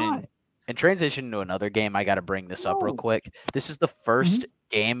Transition. hot. And transition to another game. I got to bring this up real Oh. quick. This is the first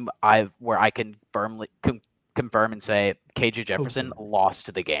game where I can firmly confirm and say KJ Jefferson lost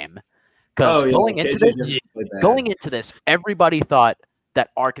to the game. Because going into this, everybody thought that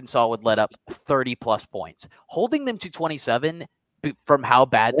Arkansas would let up 30-plus points. Holding them to 27 from how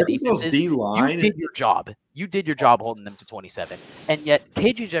bad the defense is, D-line. you did your job. You did your job holding them to 27. And yet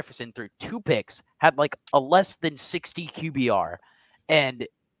KJ Jefferson threw 2 picks, had like a less than 60 QBR, and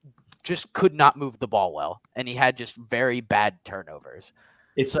just could not move the ball well. And he had just very bad turnovers.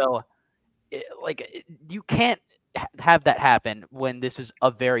 You can't have that happen when this is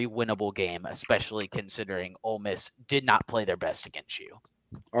a very winnable game, especially considering Ole Miss did not play their best against you.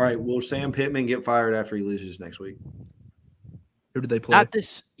 All right, will Sam Pittman get fired after he loses next week? Who did they play? Not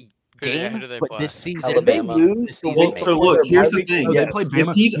this game, who do they but play? this season. Alabama. This season Well, so look, here's the thing. Oh, they played If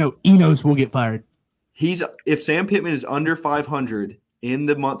Bama. he's- No, Enos will get fired. If Sam Pittman is under 500 in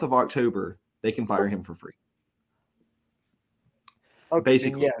the month of October, they can fire him for free. Okay,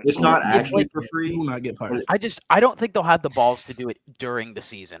 Basically, yeah. it's not If, actually like, for He free. will not get fired. I don't think they'll have the balls to do it during the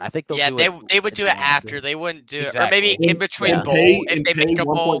season. I think they'll do they it. would do it after. They wouldn't do it, or Exactly. maybe in between And bowl if they make a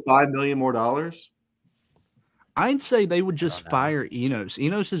bowl. $1.5 million more dollars. I'd say they would just I don't know. fire Enos.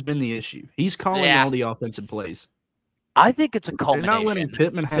 Enos has been the issue. He's calling Yeah. all the offensive plays. I think it's a They're culmination. not letting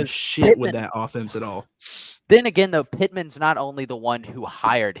Pittman have because shit with Pittman- that offense at all. Then again, though, Pittman's not only the one who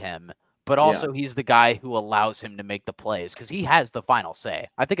hired him, but also he's the guy who allows him to make the plays because he has the final say.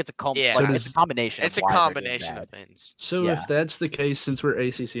 I think it's a Yeah. it's a combination. It's a of why they're doing combination that. of things. So Yeah. if that's the case, since we're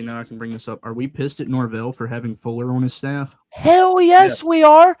ACC now, I can bring this up. Are we pissed at Norvell for having Fuller on his staff? Hell yes, we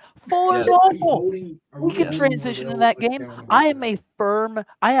are. Fuller's Yes. awful. We can transition to that game. I am a firm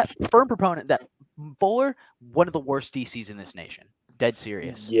proponent that Fuller, one of the worst DCs in this nation. Dead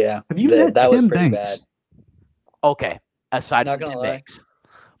serious. Yeah, Have you met that was Tim pretty Banks? bad. Okay, aside Not from gonna Tim lie. Banks.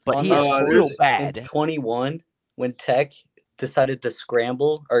 But On he the- is real this- bad. In 21, when Tech decided to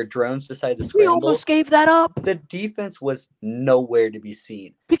scramble, or drones decided to We scramble, almost gave that up the defense was nowhere to be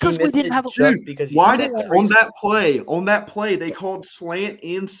seen. because He we missed didn't it have a just Dude, because he why did did that. on that play they called slant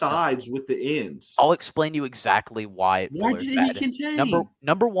insides with the ends? I'll explain to you exactly why. Why Fuller's did he bad. contain?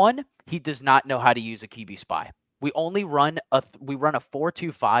 Number one, he does not know how to use a QB spy. We only run a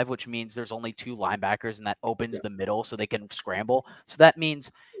 4-2-5, which means there's only 2 linebackers, and that opens the middle so they can scramble. So that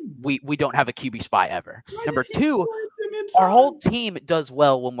means we don't have a QB spy ever. Number 2, our whole team does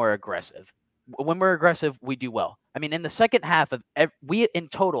well when we're aggressive. When we're aggressive, we do well. I mean, in the second half of in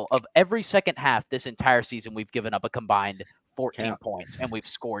total of every second half this entire season, we've given up a combined 14 points, and we've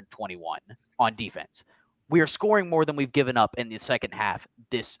scored 21 on defense. We are scoring more than we've given up in the second half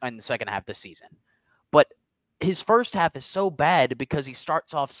this season. But his first half is so bad because he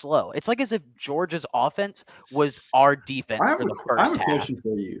starts off slow. It's like as if Georgia's offense was our defense for the I have first a half. question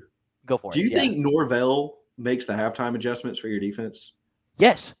for you. Go for it. Do you Yeah. think Norvell makes the halftime adjustments for your defense?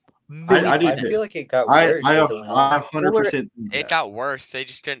 Yes, I feel like it got worse. I 100%. It got worse. They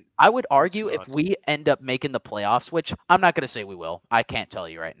just didn't. I would argue if we end up making the playoffs, which I'm not going to say we will. I can't tell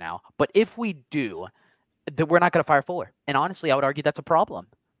you right now. But if we do, then we're not going to fire Fuller. And honestly, I would argue that's a problem.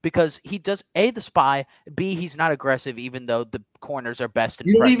 Because he does A, the spy, B, he's not aggressive, even though the corners are best in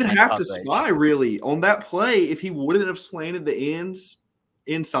You don't even have coverage. to spy, really. On that play, if he wouldn't have slanted the ends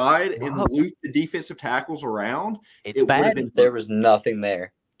inside and looped the defensive tackles around, it's bad. There was nothing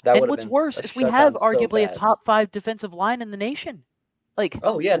there. That and what's worse is we have arguably a top 5 defensive line in the nation. Like,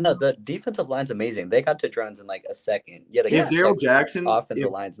 oh yeah, no, the defensive line's amazing. They got to drones in like a second. Yet if Daryl Jackson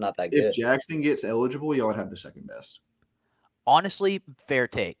offensive line's not that good. If Jackson gets eligible, y'all would have the second best. Honestly, fair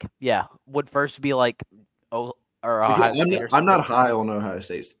take. Yeah, would first be like Ohio State. I'm not high on Ohio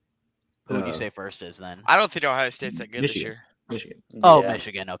State. Who would you say first is then? I don't think Ohio State's that good Michigan. this year. Michigan. Oh,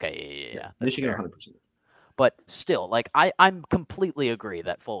 Michigan. Okay, yeah. Michigan, 100%. But still, like I'm completely agree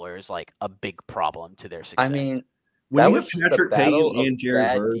that Fuller is like a big problem to their success. I mean, when that you was have just Patrick the battle Payne and of Jared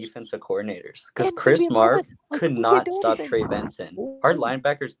bad Verse. defensive coordinators because Chris Marv could not stop Trey Benson. Our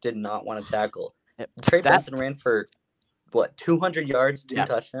linebackers did not want to tackle. Trey Benson ran for 200 yards, 2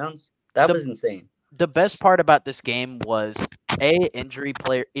 touchdowns. That was insane. The best part about this game was injured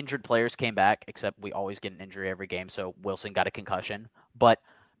players came back, except we always get an injury every game, so Wilson got a concussion. But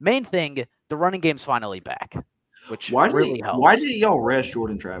main thing, the running game's finally back, which really helps. Why did y'all rest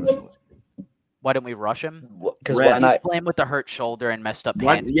Jordan Travis? Why didn't we rush him? Because why not play him with a hurt shoulder and messed up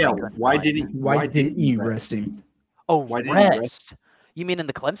hands? Why didn't you rest him? Oh, rest. You mean in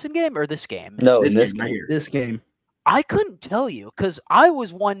the Clemson game or this game? No, in this game right here. This game. I couldn't tell you because I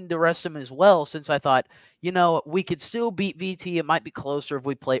was one to rest him as well since I thought, we could still beat VT. It might be closer if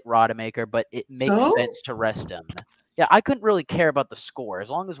we played Rodemaker, but it makes sense to rest him. Yeah, I couldn't really care about the score as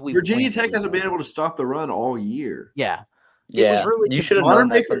long as we Virginia Tech hasn't been able to stop the run all year. Yeah. Yeah, you should have known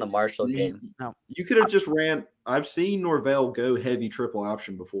that from the Marshall game. No. You could have just ran. I've seen Norvell go heavy triple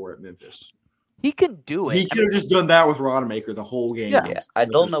option before at Memphis. He can do it. He could have just done that with Rodemaker the whole game. Yeah, I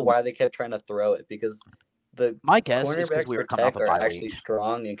don't know why they kept trying to throw it because my guess is because we were coming up are actually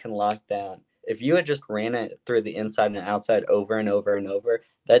strong and can lock down. If you had just ran it through the inside and outside over and over and over,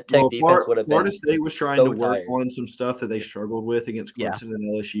 that Tech defense would have been. Florida State was trying to work on some stuff that they struggled with against Clemson and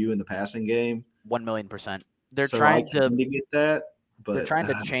LSU in the passing game. 1,000,000%. They're trying to get that. But, they're trying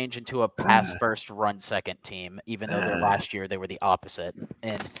to change into a pass first, run second team, even though last year they were the opposite.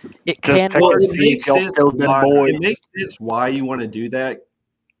 And it makes sense why you want to do that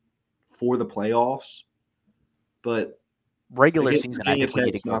for the playoffs, but regular season, I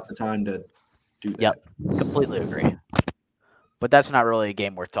think it's not the time to do that. Yep, completely agree. But that's not really a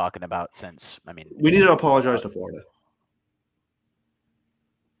game worth talking about since, we need to apologize to Florida.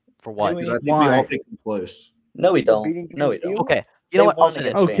 For what? Because I think we all picked them close. No, we don't. No, we don't. Okay. You know what? I'll say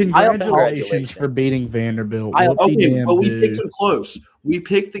this. Congratulations for beating Vanderbilt. Okay, but we picked them close. We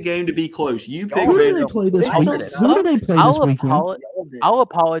picked the game to be close. You picked Who do they play this week? Who do they play this weekend? I'll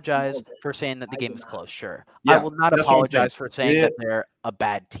apologize for saying that the game is close, sure. I will not apologize for saying that they're a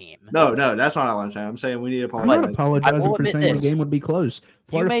bad team. No, that's not what I'm saying. I'm saying we need to apologize. I'm not apologizing for saying the game would be close.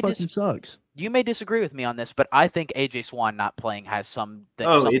 Florida fucking sucks. You may disagree with me on this, but I think AJ Swan not playing has something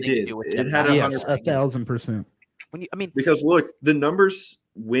it did. to do with it. Had 1,000%. Because look, the numbers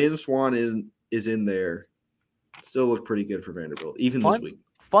when Swan is in there still look pretty good for Vanderbilt, even this week.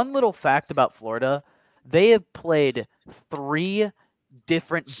 Fun little fact about Florida: they have played 3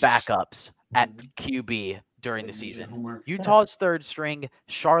 different backups at QB during the season. Utah's 3rd string,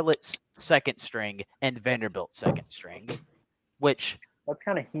 Charlotte's 2nd string, and Vanderbilt's 2nd string. Which that's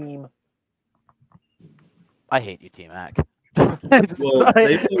kind of heme. I hate you, T-Mac. Well,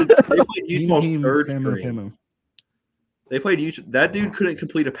 they played Utah's 3rd string. They played Utah. That dude couldn't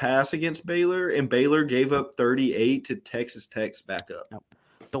complete a pass against Baylor, and Baylor gave up 38 to Texas Tech's backup.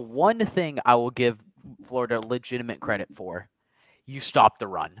 The one thing I will give Florida legitimate credit for, you stopped the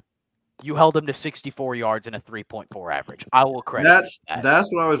run. You held them to 64 yards and a 3.4 average. I will credit that.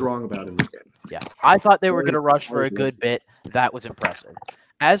 That's what I was wrong about in this game. Yeah, I thought they were going to rush for a good bit. That was impressive.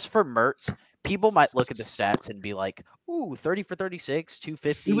 As for Mertz, people might look at the stats and be like, ooh, 30 for 36,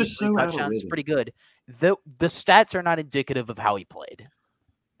 250, he was so touchdowns, pretty good. The stats are not indicative of how he played.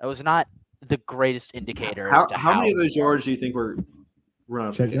 That was not the greatest indicator. How many of those yards do you think were run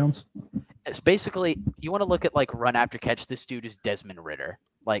after checkdowns? It's basically, you want to look at like run after catch. This dude is Desmond Ridder.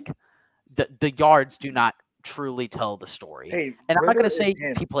 Like the yards do not truly tell the story. Hey, and I'm not going to say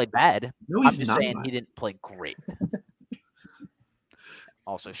he played bad. No, I'm just saying he didn't play great.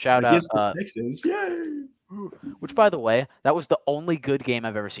 Also, shout out. Texans. Yay! Which, by the way, that was the only good game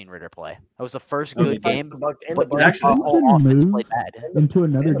I've ever seen Ritter play. That was the first good game. But Actually, our whole offense played bad. Into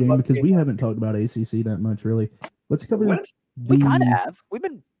another game because we haven't talked about ACC that much, really. Let's cover. We kind of have. We've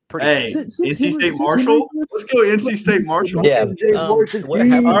been pretty. Hey, NC State Marshall. Let's go NC State Marshall. Yeah. What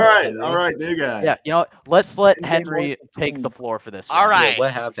happened? All right, new guy. Yeah, you know what? Let's let Henry take the floor for this. All right. Yeah,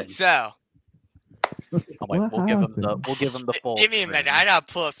 what happened? So We'll give him the full. give me a minute. I gotta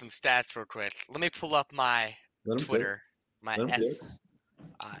pull up some stats real quick. Let me pull up my Let him Twitter, my Let him X.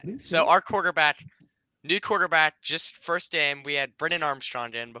 So our new quarterback, just first game. We had Brennan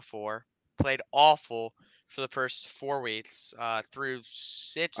Armstrong in before. Played awful for the first 4 weeks. Threw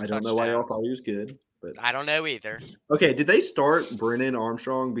 6 touchdowns. I don't know why y'all thought he was good, but I don't know either. Okay, did they start Brennan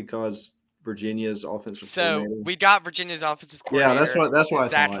Armstrong because Virginia's offensive coordinator? We got Virginia's offensive coordinator. Yeah, that's what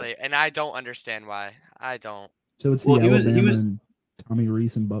exactly, I thought. and I don't understand why. I don't. So it's the Alabama and Tommy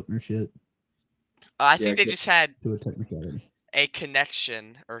Reese and Buckner shit. I think they just had to a technicality. A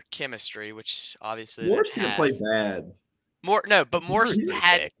connection or chemistry, which obviously Morse didn't play bad. Morse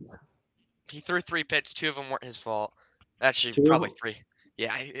had. He threw 3 picks. 2 of them weren't his fault. Actually, probably 3.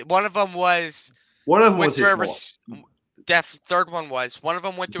 Yeah, one of them was. One of them was his fault. Third one was. One of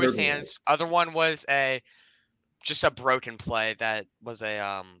them went through his hands. Other one was just a broken play that was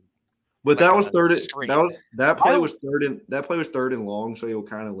a But that was third. That play was third and long, so you'll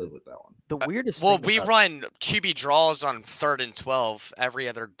kind of live with that one. The weirdest. Well, we run QB draws on 3rd and 12 every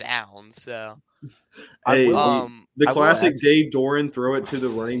other down, so. Hey, the classic Dave Doran throw it to the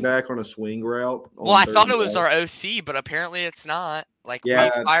running back on a swing route. Well, I thought it was our OC, but apparently it's not. Like, we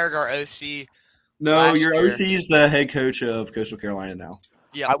fired our OC. No, your OC is the head coach of Coastal Carolina now.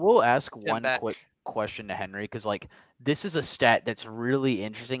 Yeah, I will ask one quick question to Henry because, like, this is a stat that's really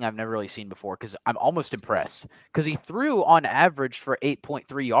interesting. I've never really seen before because I'm almost impressed because he threw on average for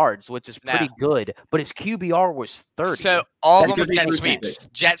 8.3 yards, which is pretty good, but his QBR was 30. So all of them were jet sweeps.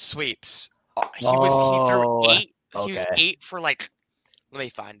 Jet sweeps. He threw 8. He was 8 for like. Let me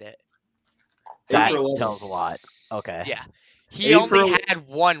find it. That tells a lot. Okay. Yeah, he only had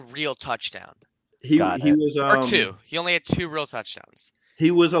 1 real touchdown. He was or 2. He only had 2 real touchdowns. He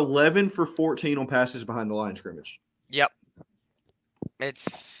was 11 for 14 on passes behind the line of scrimmage. Yep. And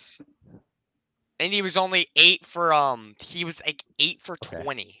he was only 8 for he was like 8 for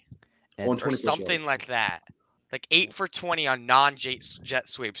 20. Or something like that. Like 8 for 20 on non-jet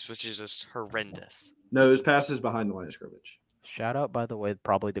sweeps, which is just horrendous. No, his passes behind the line of scrimmage. Shout out, by the way,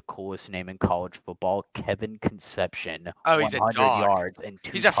 probably the coolest name in college football, Kevin Conception. Oh, he's a dog. Yards and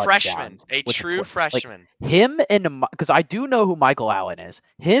 2 he's a freshman, a true freshman. Like, him and because I do know who Michael Allen is.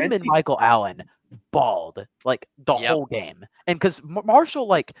 Him and Michael Allen balled like the whole game, and because Marshall,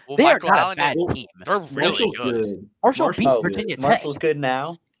 like, they are not a bad team. They're really good. Marshall beat Virginia Tech. Marshall's good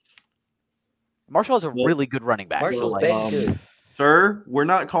now. Marshall has a really good running back. Marshall's good. Sir, we're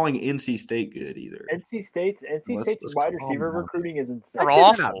not calling NC State good either. NC State's wide receiver recruiting is insane. They're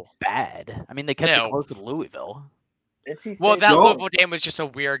awful. Bad. I mean, they kept it close with Louisville. Well, that Louisville game was just a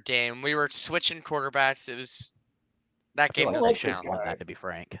weird game. We were switching quarterbacks. It was that game doesn't count. That, to be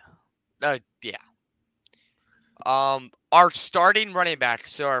frank. Yeah. Our starting running back,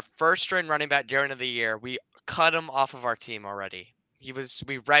 so our first string running back during the year, we cut him off of our team already. We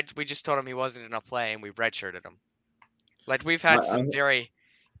just told him he wasn't gonna play, and we redshirted him. Like, we've had some very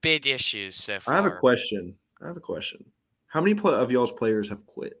big issues so far. I have a question. How many of y'all's players have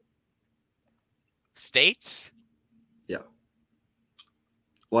quit? States? Yeah.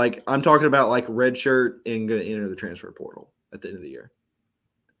 Like, I'm talking about like red shirt and going to enter the transfer portal at the end of the year.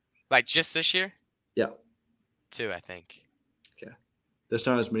 Like just this year? Yeah. 2, I think. Okay. That's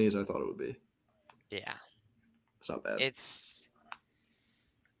not as many as I thought it would be. Yeah. It's not bad.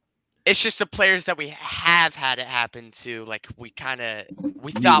 It's just the players that we have had it happen to, like, we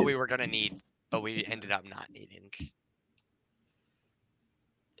thought we were going to need, but we ended up not needing.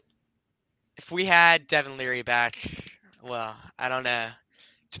 If we had Devin Leary back, well, I don't know.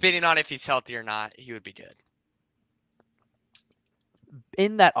 Depending on if he's healthy or not, he would be good.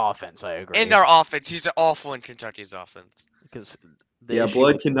 In that offense, I agree. In their offense, he's awful in Kentucky's offense. Because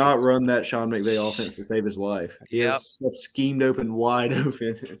Blood cannot run that Sean McVay offense to save his life. He has stuff schemed open, wide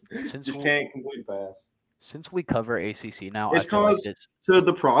open. Just can't complete pass. Since we cover ACC now, it's because so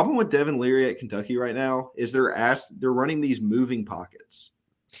the problem with Devin Leary at Kentucky right now is they're running these moving pockets.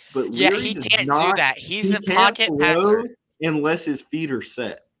 But Leary he can't do that. He's a pocket passer unless his feet are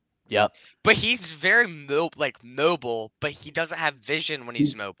set. Yep. But he's very mobile, but he doesn't have vision when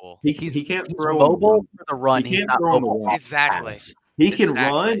he's mobile. He can't throw mobile for the run. He can't throw on the wall. Exactly. He can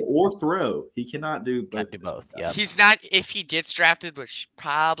run or throw. He cannot do both. Can't do both. Yeah. He's not. If he gets drafted, which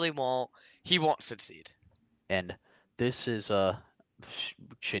probably won't, he won't succeed. and this is a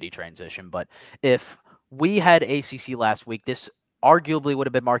shitty transition, but if we had ACC last week, this arguably would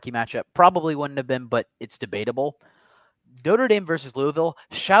have been marquee matchup. Probably wouldn't have been, but it's debatable. Notre Dame versus Louisville.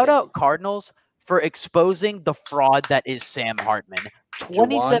 Shout out Cardinals for exposing the fraud that is Sam Hartman.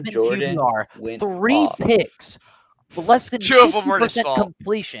 27 QBR, 3 picks, less than 2 of them were his 50% fault.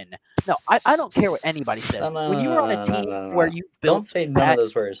 completion. No, I don't care what anybody says. When you were on a team where you built, don't say none of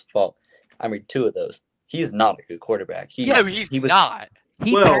those were his fault. I mean, 2 of those. He's not a good quarterback. He's not.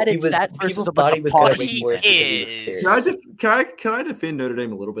 He batted stats versus a bunch of he is. Can I defend Notre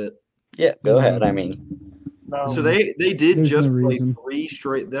Dame a little bit? Yeah, go ahead. I mean, so they did just play 3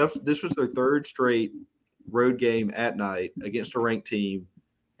 straight. This was their 3rd straight road game at night against a ranked team,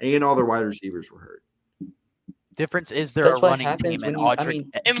 and all their wide receivers were hurt. Difference is they're a running team, and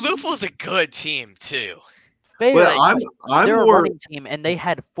and Louisville's a good team too. Well, they're a running team, and they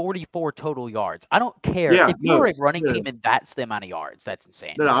had 44 total yards. I don't care if you're a running team and that's the amount of yards. That's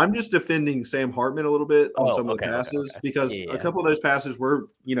insane. No, I'm just defending Sam Hartman a little bit on some of the passes because a couple of those passes were,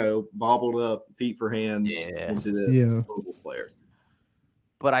 bobbled up, feet for hands into the mobile player.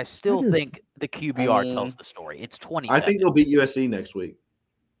 But I still think the QBR tells the story. It's 20. I think they'll beat USC next week.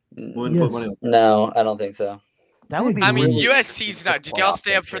 No, I don't think so. That would be. USC's not. Did y'all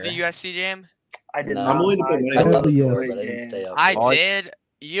stay up for the USC game? I did not. I'm willing to put money on it. I did.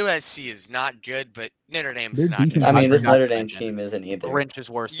 USC is not good, but Notre Dame's not good. I mean, this Notre Dame team isn't either. Grinch is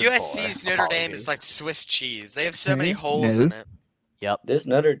worse. USC's Notre Dame is like Swiss cheese. They have so many holes in it. Yep. This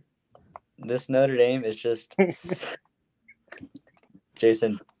Notre Dame is just.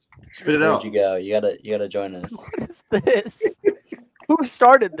 Jason, spit it out. Where'd you go? You gotta join us. What is this? Who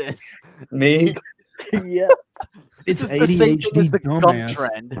started this? Me. Yeah. It's ADHD dumbass.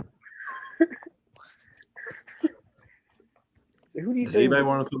 Trend. Does anybody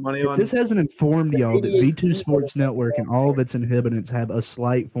want to put money on? This hasn't informed y'all that V2 Sports Network and all of its inhabitants have a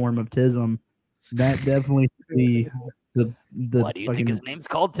slight form of tism. That definitely should be the. Why do you think his name's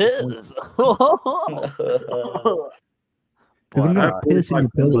called Tiz? Because I'm not pissing the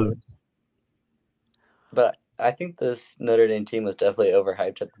pillow. But I think this Notre Dame team was definitely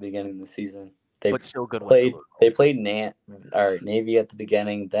overhyped at the beginning of the season. But still good. They played Navy at the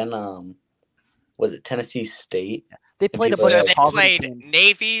beginning. Then was it Tennessee State? They played they played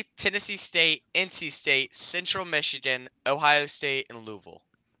Navy, Tennessee State, NC State, Central Michigan, Ohio State, and Louisville.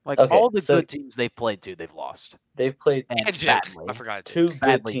 All the good teams they've played to, they've lost. They've played Duke. I forgot Duke. 2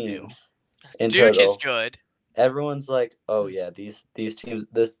 good teams. Duke is good. Everyone's like, oh yeah, these teams.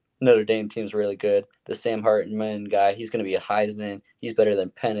 This Notre Dame team's really good. The Sam Hartman guy, he's going to be a Heisman. He's better than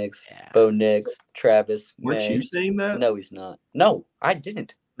Penix, Bo Nix, Travis. Weren't you saying that? No, he's not. No, I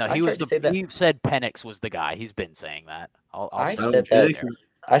didn't. No, he said Penix was the guy. He's been saying that. I said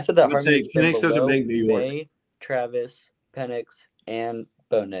that Penix doesn't make New York. May, Travis, Penix, and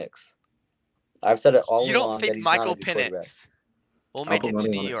Bo Nix. I've said it all along. You don't think Michael Penix will make it to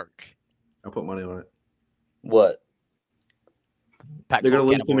New York? I'll put money on it. What? They're going to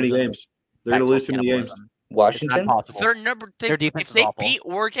lose too many games. They're going to lose too many games. Washington? Their defense if they beat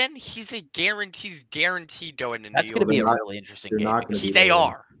Oregon, he's guaranteed going to New York. That's going to be a really interesting game. They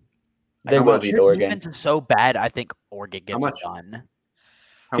are. They will beat Oregon. Defense is so bad, I think Oregon gets it done.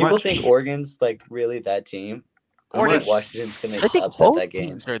 People think Oregon's really that team. Oregon. Washington's going to upset that game.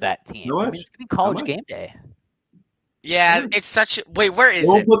 Teams are that team. No, it's going to be college game day. Yeah, it's such a... Wait, where is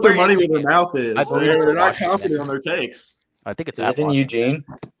it? They'll put their money where their mouth is. They're not confident on their takes. I think it's in Eugene.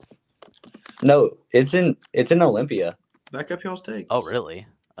 No, it's in Olympia. Back up y'all's takes. Oh, really?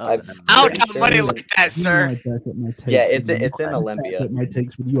 I don't have money like that, sir. Yeah, it's in Olympia. My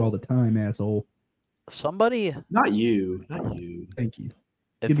takes with you all the time, asshole. Somebody. Not you. Thank you.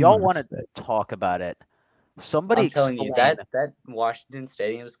 If y'all want to talk about it, somebody. I'm telling you that Washington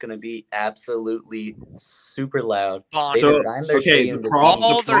Stadium is going to be absolutely super loud. All their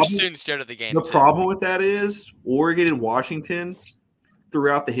students go to the game. The problem with that is Oregon and Washington.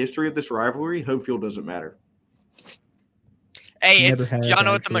 Throughout the history of this rivalry, home field doesn't matter. Hey, do y'all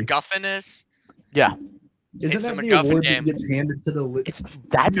know what the MacGuffin is? Yeah. Isn't that the award that gets handed to the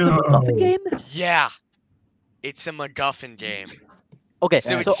That's the MacGuffin game? Yeah. It's a MacGuffin game. Okay,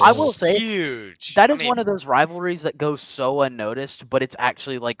 so I will say huge. That is one of those rivalries that goes so unnoticed, but it's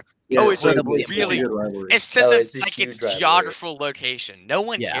actually it's really it's because it's geographical location. No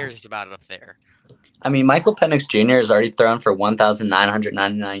one cares about it up there. I mean, Michael Penix Jr. has already thrown for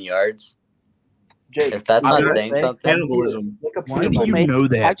 1,999 yards. Jake, if that's not saying something, cannibalism. Why do you know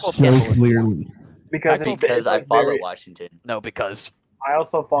that so clearly? Because I follow Washington. No, because I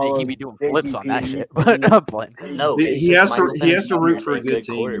also follow. He be doing flips on that shit, but not playing. No, he has to root for a good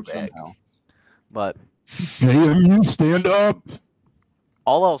team somehow. But JMU, stand up.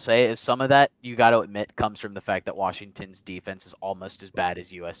 All I'll say is some of that, you got to admit, comes from the fact that Washington's defense is almost as bad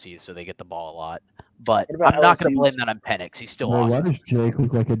as USC, so they get the ball a lot. But I'm not going to blame that on Penix. He's still awesome. Why does Jake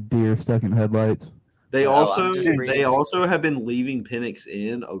look like a deer stuck in headlights? They also have been leaving Penix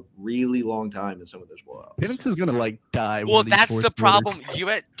in a really long time in some of those blowouts. Penix is gonna die. Well, that's the problem.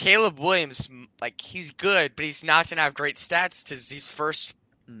 Caleb Williams, he's good, but he's not gonna have great stats because these first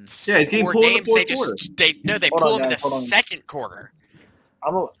 4 games they pull him in the second quarter.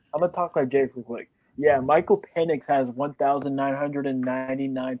 I'm gonna talk like Jake real quick. Yeah, Michael Penix has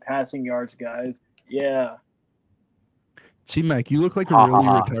 1,999 passing yards, guys. Yeah. T-Mac, you look like a really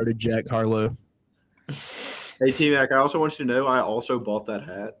retarded Jack Harlow. Hey, T-Mac, I also want you to know I also bought that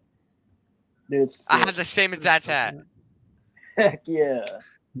hat. Dude, I have the same exact hat. Heck yeah.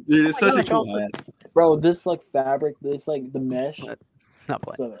 Dude, it's such a cool hat. Bro, this fabric, this the mesh. Not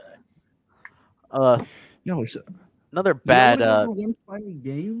playing. So nice. Another bad.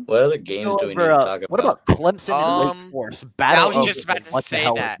 Game? What other games do we need to talk about? What about Clemson and Wake Forest? I was just about to say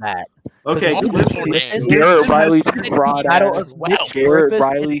that. Okay, Garrett Riley brought out Garrett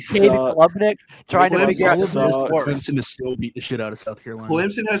Riley Klubnik trying to figure out Clemson to still beat the shit out of South Carolina.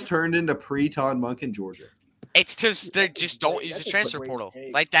 Clemson has turned into pre-Todd Monk in Georgia. It's because they just don't use the transfer portal.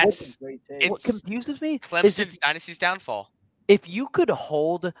 What confuses me. Clemson's dynasty's downfall. If you could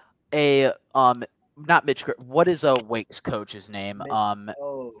hold a not Mitch. What is Wake's coach's name?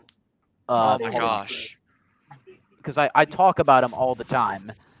 Oh my gosh! Because I talk about him all the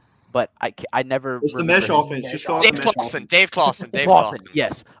time, but I never. It's the mesh offense. Just call Dave Clawson. Dave Clawson.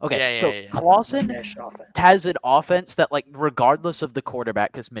 Yes. Okay. Yeah. Clawson has an offense that, regardless of the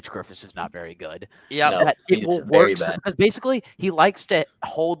quarterback, because Mitch Griffiths is not very good. Yeah. It will work because basically he likes to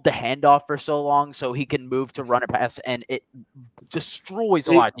hold the handoff for so long so he can move to run or pass, and it destroys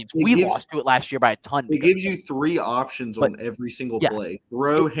a lot of teams. We lost to it last year by a ton. It gives you 3 options on every single play: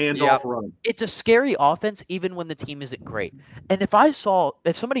 throw, handoff, run. It's a scary offense even when the team isn't great. And if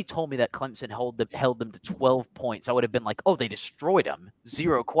somebody told me that Clemson held them to 12 points, I would have been like, oh, they destroyed them,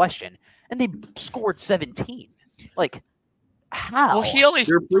 0 question, and they scored 17. How? Well, he only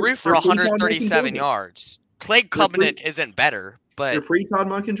threw for 137 yards. Clay Covenant isn't better, but they're pre-Todd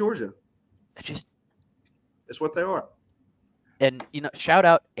Monk in Georgia. It's what they are. And, shout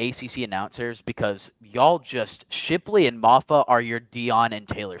out ACC announcers because Shipley and Maffa are your Dion and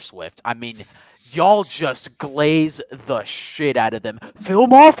Taylor Swift. I mean, y'all just glaze the shit out of them. Phil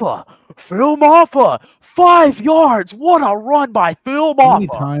Maffa, 5 yards. What a run by Phil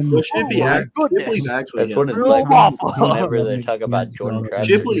Maffa. Shipley's actually That's what it's like whenever they talk about Jordan Travis.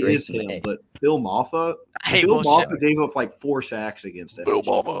 Shipley is him, but Phil Maffa gave up 4 sacks against it. Phil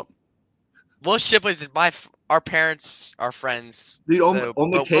Maffa. Will Shipley's our parents are friends. Dude,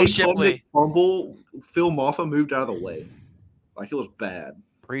 on the case fumble, Phil Maffa moved out of the way. It was bad.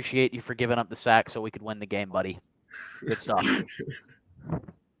 Appreciate you for giving up the sack so we could win the game, buddy. Good stuff.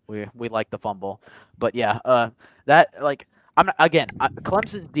 we like the fumble, but yeah,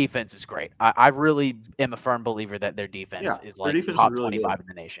 Clemson's defense is great. I really am a firm believer that their defense is top 25 in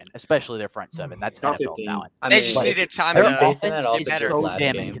the nation, especially their front 7. That's NFL talent. They just needed time to be better. So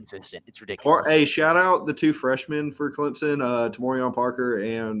damn inconsistent. It's ridiculous. Hey, shout out the 2 freshmen for Clemson, Tamorion Parker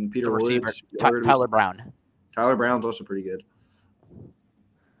and Peter Woods. Tyler Brown. Tyler Brown's also pretty good.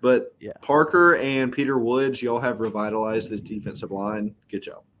 But Parker and Peter Woods, y'all have revitalized this defensive line. Good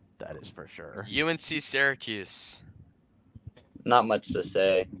job. That is for sure. UNC Syracuse. Not much to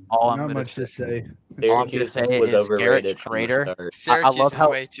say. Syracuse was overrated. Syracuse is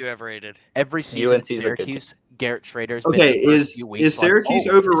way too overrated. Every season, Syracuse, Garrett Schrader's okay, is Syracuse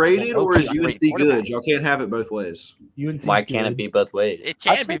overrated or is UNC good? Y'all can't have it both ways. Why can't it be both ways? It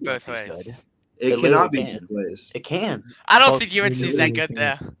can be both ways. It cannot be both ways. It can. I don't think UNC's that good,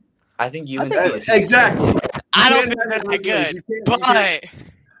 though. I think UNC is exactly. I don't think they're that good, but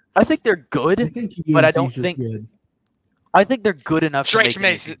I think they're good. But I don't think. I think they're good enough to make an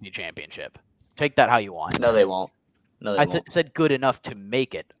ACC championship. Take that how you want. No, they won't. No, they won't. I said good enough to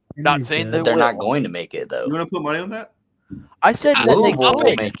make it. Not saying they're not going to make it though. You want to put money on that? I said that they will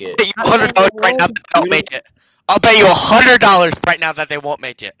make it. $100 right now that they don't make it. I'll bet you $100 right now that they won't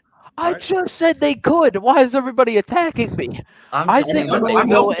make it. I just said they could. Why is everybody attacking me? I'm putting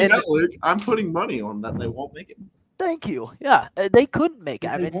money on that they won't make it. Thank you. Yeah, they couldn't make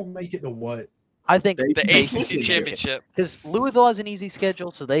it. They won't make it to what? I think the ACC championship. Because Louisville has an easy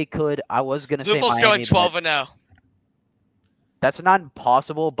schedule, so they could. I was gonna say Louisville's going 12-0. That's not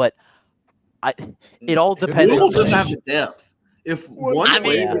impossible, but it all depends. Louisville doesn't have the depth. If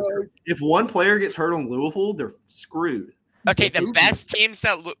one player gets hurt on Louisville, they're screwed. Okay, the best teams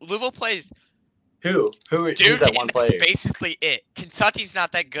that Louisville plays Who's Dude, that one that's player? basically it. Kentucky's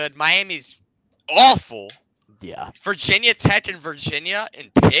not that good. Miami's awful. Yeah. Virginia Tech and Virginia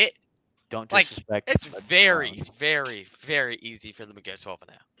and Pitt. Don't Like, disrespect. it's very, very, very easy for them to go 12-0.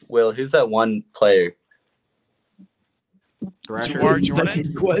 Will, who's that one player? Thrasher. Jawar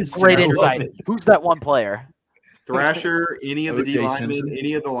Jordan? Great insight. Who's that one player? Thrasher, any of the D O.J. linemen, Simpson.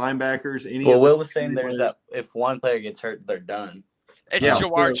 any of the linebackers, any Well, of the Will was saying players. there's that if one player gets hurt, they're done. It's Yeah,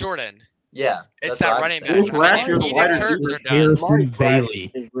 Jawar so- Jordan. Yeah, It's that's that what running I'm back. saying. Well, Thrasher, If the he wide gets hurt, receiver, they're done. Harrison Mark Thrasher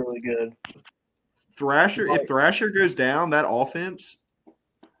Bailey. is really good. If Thrasher goes down, that offense,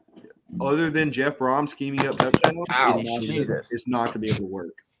 other than Jeff Brom scheming up touchdowns, is not going to be able to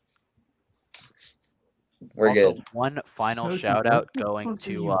work. We're Also, good. one final Coach, shout what out the going fuck are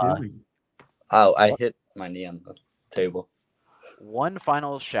to you doing? Oh, I hit my knee on the table. one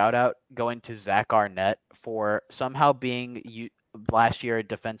final shout out going to Zach Arnett for somehow being last year a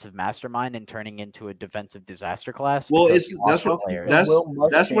defensive mastermind and turning into a defensive disaster class. Well, because that's awesome what players.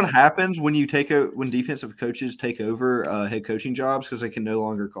 that's what happens when you when defensive coaches take over head coaching jobs because they can no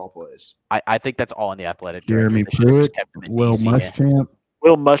longer call plays. I think that's all in the athletic Jeremy director. They should have just Pruitt, kept him in Will DC. Muschamp.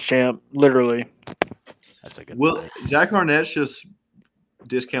 Will Muschamp, literally. That's a good Will point. Zach Arnett's just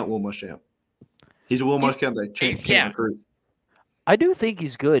discount Will Muschamp. He's a Will Muschamp that can't recruit. I do think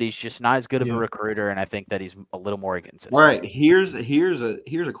he's good. He's just not as good of Yeah. a recruiter, and I think that he's a little more inconsistent. All right, here's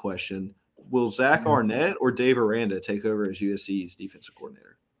a question: will Zach Arnett or Dave Aranda take over as USC's defensive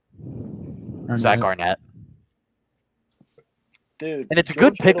coordinator? Zach Arnett. Dude, And it's a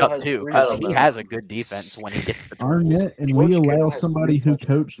George good pickup, Kittle has too, three because I don't he know. has a good defense when he gets the tools. Arnett, and George we allow Kittle has somebody three who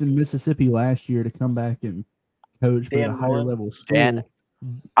touchdowns. coached in Mississippi last year to come back and coach for Dan a higher Mullen. level school. Dan,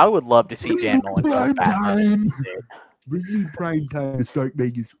 I would love to see Dan Mullen go Prime back. time. We need prime time to start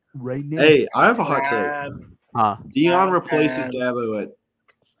Vegas right now. Hey, I have a hot take. Huh? Dion replaces Dabo at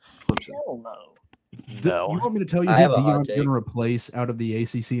Clemson. Hell no. No. You want me to tell you I who have a hot Dion's take. going to replace out of the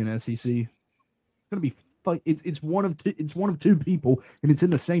ACC and SEC? It's going to be it's one of two. It's one of two people, and it's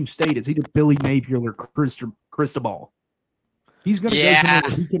in the same state. It's either Billy Napier or Cristobal. He's going to go somewhere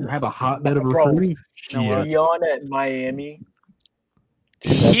where he can have a hotbed of Bro, recruiting. Dion at Miami.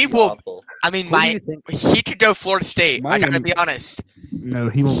 He will. Awful. I mean, What do you think? he could go Florida State. I gotta Miami- be honest. No,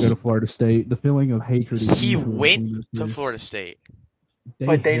 he won't go to Florida State. The feeling of hatred is He mutual went between those to two. Florida State.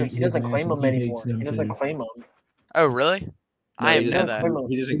 But hate he his doesn't ass claim and him he hates anymore. them He doesn't too. claim him. Oh, really? I didn't know that.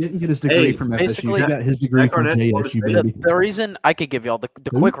 He He doesn't. didn't get his degree Hey, from FSU. basically- He got his degree Zach from Arnett's Florida JSU, State. baby. The reason I could give y'all the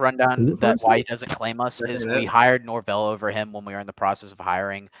Who? quick rundown Who? that why he doesn't claim us Zach is Arnett. we hired Norvell over him when we were in the process of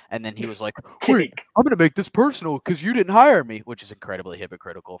hiring, and then he was like, "Wait, I'm going to make this personal because you didn't hire me," which is incredibly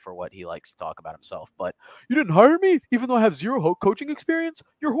hypocritical for what he likes to talk about himself. But you didn't hire me, even though I have zero coaching experience.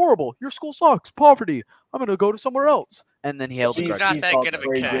 You're horrible. Your school sucks. Poverty. I'm going to go to somewhere else. And then he held the He's grudge. not that good of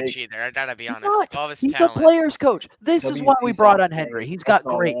a He's coach either. I gotta be He's honest. not. All of his He's talent. a players coach. This is why we WC brought on software. Henry. He's got That's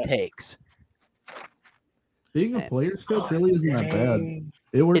all great that. takes. Being a Man. player's coach really isn't that bad.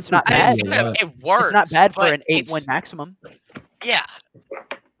 It works It's not for bad. Teddy a lot. It works. It's not bad for but an 8-win it's- maximum. Yeah.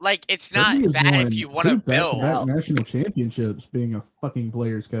 Like, it's not Teddy has bad won if you want to 2 build. back-to-back national championships being a fucking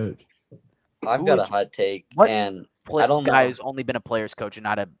player's coach. I've Who got is- a hot take, what and Play, I don't know. guy who's only been a players coach and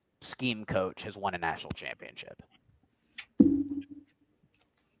not a scheme coach has won a national championship.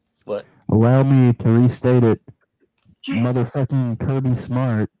 What? Allow me to restate it. Motherfucking Kirby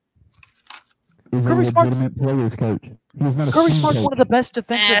Smart is Kirby a Smart's- legitimate player's coach. He's not a Kirby scheme Smart's coach. one of the best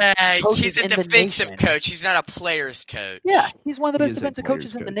defensive coaches He's a in the defensive nation. coach. He's not a player's coach. Yeah, he's one of the He best is a defensive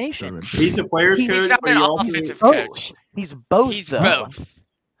coaches in the player's nation. coach. He's a player's He's coach. He's not but an he also- offensive both. coach. He's both. He's though. both.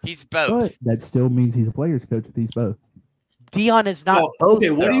 He's both. But that still means he's a player's coach if he's both. Dion is not Well, both. okay,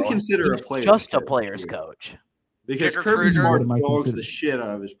 what do you though. consider a He's player's just a coach? player's coach. Because Good Kirby recruiter. Smart What am I dogs considered? the shit out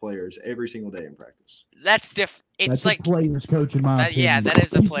of his players every single day in practice. That's different. It's That's like a player's coach in my that- yeah, opinion. that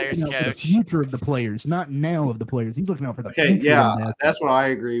is a He's player's looking out for coach. The future of the players, not now of the players. He's looking out for the Okay, future. yeah, of basketball. that's what I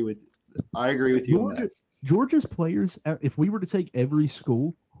agree with. I agree with you on that. Georgia's players, if we were to take every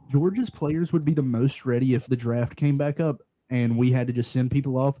school, Georgia's players would be the most ready if the draft came back up and we had to just send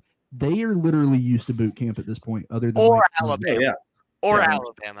people off. They are literally used to boot camp at this point, other than or like, Alabama. Yeah. Or Yeah.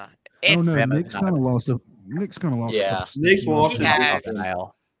 Alabama. Oh It's no, Bama's Nick's not kind of lost a. Nick's kind of lost. Yeah. A couple Nick's seasons. lost his Yeah. defense.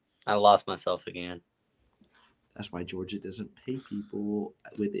 I lost myself again. That's why Georgia doesn't pay people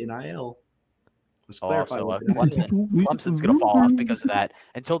with NIL. Let's Oh, clarify. so, what Clemson's going to fall off because of that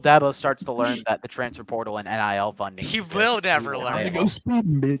until Dabo starts to learn that the transfer portal and NIL funding. He is good. will never He learn. Time to it. go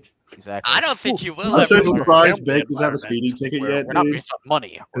speeding, bitch. Exactly. I don't think he will I'm ever so learn. surprised Beck doesn't have a speeding ticket yet, We're not dude. based on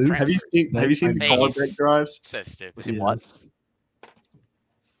money. We're Who? Have you seen the Hey, car he's- Beck drives? So stupid. Was he what?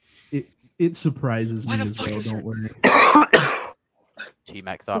 It surprises me Why the as fuck well. is Don't worry.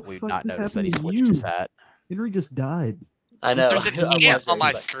 T-Mac thought we'd not just notice that he happened to switched his you? hat. Henry just died. I know. There's an I'm ant watching on my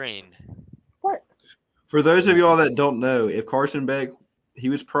it, but- screen. For those of y'all that don't know, if Carson Beck, he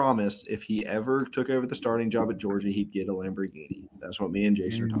was promised if he ever took over the starting job at Georgia, he'd get a Lamborghini. That's what me and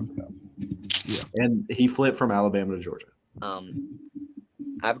Jason are talking about. Yeah, and he flipped from Alabama to Georgia.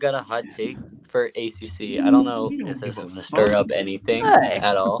 I've got a hot take for ACC. I don't know if this is going to stir up anything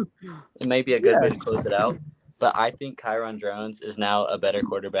at all. It may be a good way to close it out, but I think Kyron Drones is now a better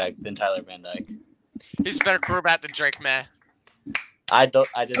quarterback than Tyler Van Dyke. He's a better quarterback than Drake May. I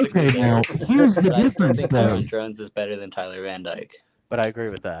disagree. Okay, now here's the difference, though. Kyron Drones is better than Tyler Van Dyke. But I agree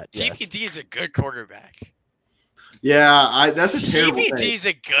with that. Yes. TPD is a good quarterback. Yeah, that's a terrible TPD take. is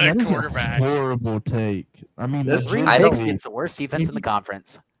a good quarterback. Horrible take. I mean, Green I Bay don't- gets the worst defense in the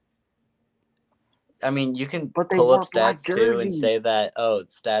conference. I mean, you can But they pull up wore black stats too and jerseys. say that,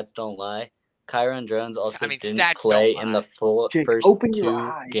 stats don't lie. Kyron Drones also didn't stats play don't in lie. the full Jake, first open your 2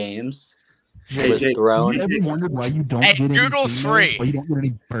 eyes. games. Hey, He was Jake, thrown. You ever wondered why you don't Hey, get any Google's females, free. why you don't get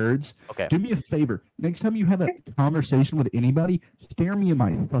any birds? Okay. Do me a favor. Next time you have a conversation with anybody, stare me in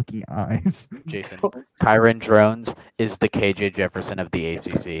my fucking eyes. Jason, Kyron Drones is the KJ Jefferson of the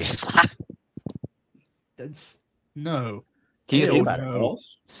ACC. That's no. He's Think Ew, about it. no.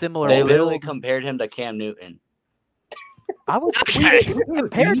 Similar. They build. literally compared him to Cam Newton. I would Okay.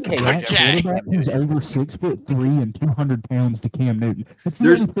 compared Any black Okay. quarterback who's over 6'3" and 200 pounds to Cam Newton. That's the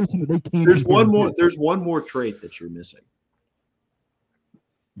There's- only person that they can't. There's compare one him more. to. There's one more trait that you're missing.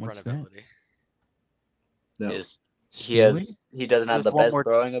 What's that? Runability. No, He doesn't have There's the one best more-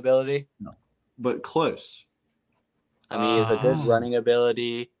 throwing ability. but close. I mean, he has a good Oh. running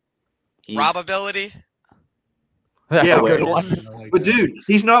ability. Robability. That's Yeah, a good but- one. But dude,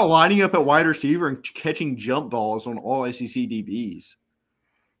 he's not lining up at wide receiver and catching jump balls on all SEC DBs.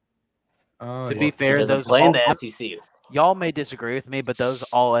 To be He fair, doesn't those play in the all- SEC. y'all may disagree with me, but those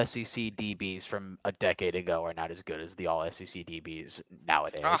all SEC DBs from a decade ago are not as good as the all SEC DBs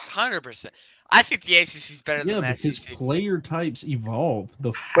nowadays. 100%. I think the ACC is better Yeah, than the because SEC. player types evolve.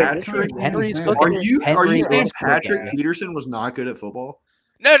 The Patrick Henry's is cooking. Are you Henry saying is Patrick cooking. Peterson was not good at football?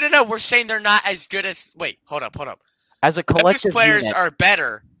 No. We're saying they're not as good as. Wait, hold up. As a Those collective players unit, are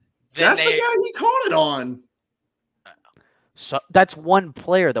better than That's they. the guy he called it on. so that's one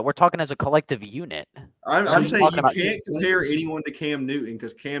player that we're talking as a collective unit. I'm So you're saying talking you about- can't compare anyone to Cam Newton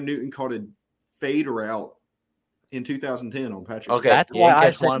because Cam Newton caught a fade route in 2010 on Patrick. Okay, That's he why didn't I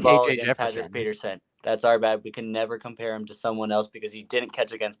catch said one ball KJ against Jefferson. Patrick Peterson. That's our bad. We can never compare him to someone else because he didn't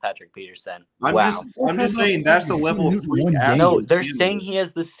catch against Patrick Peterson. I'm Wow. just saying that's the level of freak One athlete No, game. they're Cam saying is. he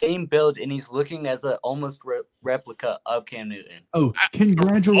has the same build and he's looking as an almost replica of Cam Newton. Oh,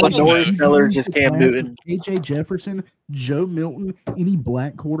 congratulations! Norris You Miller's guys just Cam surpassed Newton. KJ Jefferson, Joe Milton, any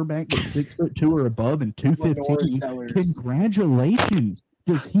black quarterback that's 6'2" or above and 215. Norris. Congratulations!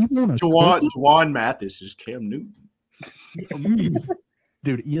 Does he want to? Juwan Mathis is Cam Newton.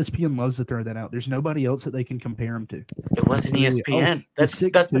 Dude, ESPN loves to throw that out. There's nobody else that they can compare him to. It wasn't ESPN. That's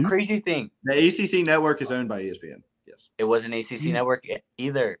the 6'2"? crazy thing. The ACC network is owned by ESPN. Yes. It wasn't ACC Network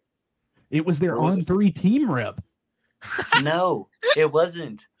either. It was their What was it? on-3 team rep. No, it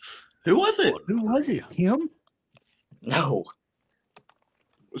wasn't. Who was it? Who was it? Him? No.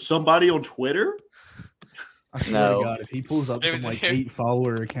 Somebody on Twitter? I swear No. to God, if he pulls up It was some like him.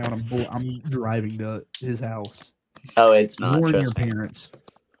 8-follower account, I'm driving to his house. Oh, it's not. Warn your Trust me. parents.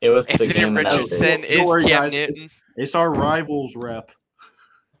 It was the Anthony game. Richardson Don't is worry, Cam guys. Newton. It's our rivals rep.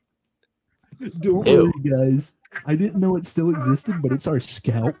 Don't Ew. worry, guys. I didn't know it still existed, but it's our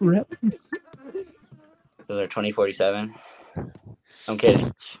scout rep. Those are 2047. I'm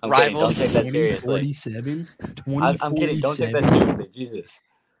kidding. I'm Rivals. kidding. Don't take that seriously. 2047, I'm kidding. Don't take that 2047. seriously. Jesus.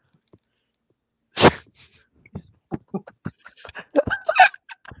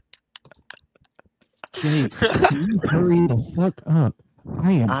 Jake, can you hurry the fuck up?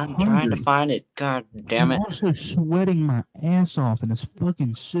 I am I'm hungry. trying to find it. God damn I'm it. also sweating my ass off in this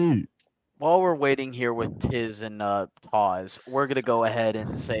fucking suit. While we're waiting here with Tiz and Taz, we're gonna go ahead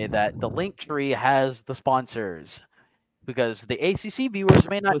and say that the link tree has the sponsors. Because the ACC viewers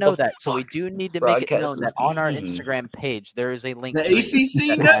may not What know the that, so we fuck do need to make it known broadcast that is on our being? Instagram page there is a link. The tree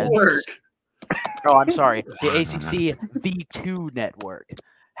ACC that has- network. Oh, I'm sorry. The ACC V2 network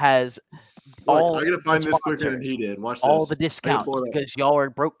has all Look, I gotta find the this quicker than sponsors, he did. Watch this. all the discounts pull it up. because y'all are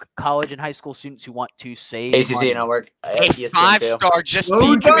broke college and high school students who want to save ACC money. Network. A ESPN 5-star just Oh,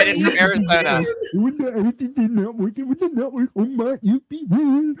 decommitted from buddy. Arizona. With the ACC network, with the network on my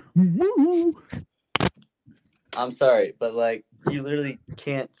UP. Woo. I'm sorry, but like you literally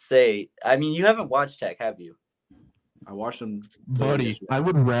can't say. I mean, you haven't watched Tech, have you? I watched them. Buddy, I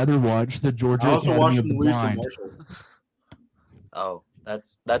would rather watch the Georgia I also Academy watched of them the lose to Blind. Marshall. Oh,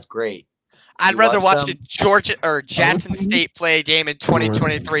 That's great. I'd You rather watch watch them? the Georgia or Jackson State play a game in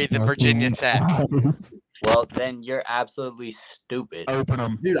 2023 than Virginia Tech. Well, then you're absolutely stupid. Open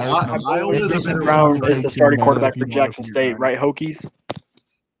them. Dude, Mason Brown is the starting quarterback for Jackson State, right, Hokies?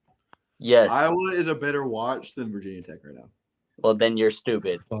 Yes. Iowa is a better watch than Virginia Tech right now. Well, then you're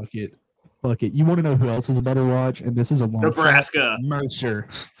stupid. Fuck it. You want to know who else is a better watch? And this is a long Nebraska. shot. Mercer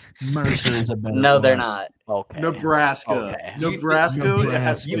is a better No, watch. they're not. Okay. Nebraska. Okay.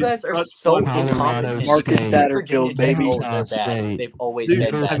 Nebraska. You guys are so incompetent. Marcus Satterfield, Satterfield, baby. Bad. They've always Dude,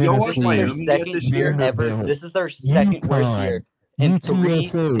 been bad. have y'all watched This is their Miami yet second this year year? ever. This is their second worst year in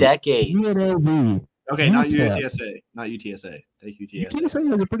 3 decades. UNLV. Okay, not UTEP. UTSA. Not UTSA. Take UTSA.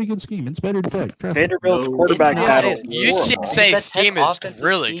 UTSA has a pretty good scheme. It's better than Tech. Vanderbilt's No. quarterback It's battle. not. UTSA's That scheme Tech is offensive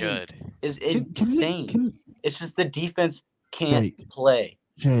really scheme good. Is insane. It's just the defense can't Jake. play.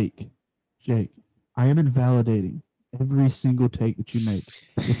 Jake, I am invalidating every single take that you make.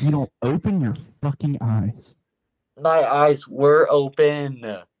 If you don't open your fucking eyes. My eyes were open.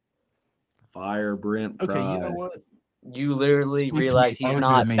 Fire Brent Pry. Okay, you know what? You literally Speak to realize me. he's Argue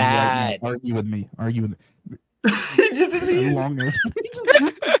not with me right bad. now. Argue with me. Just Long as-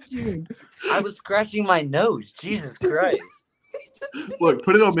 I was scratching my nose. Jesus Christ. Look,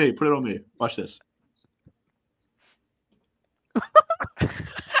 put it on me. Watch this.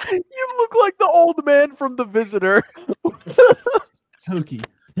 You look like the old man from The Visitor. Hokie,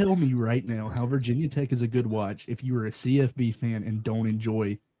 tell me right now how Virginia Tech is a good watch if you are a CFB fan and don't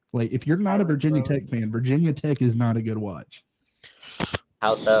enjoy. Like, if you're not a Virginia Tech fan, Virginia Tech is not a good watch.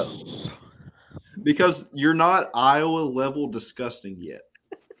 How so? Because you're not Iowa level disgusting yet.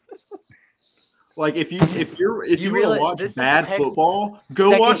 Like if you want to watch bad football,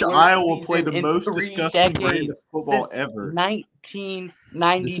 go watch Iowa play the most disgusting brand of football ever.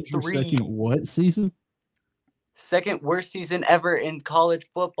 1993. This is your second what season? Second worst season ever in college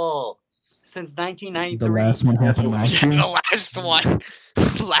football since 1993. The last one happened last year. The last one.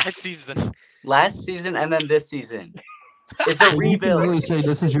 Last season. Last season and then this season. It's a You can rebuild. really say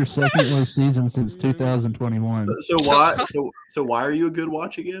this is your second worst season since 2021. So why are you a good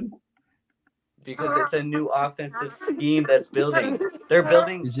watch again? Because it's a new offensive scheme that's building. They're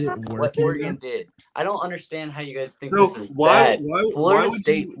building Is it what working? Oregon did. I don't understand how you guys think So this is why- bad. why Florida would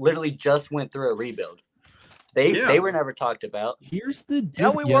State you- literally just went through a rebuild. They were never talked about. Here's the Yeah,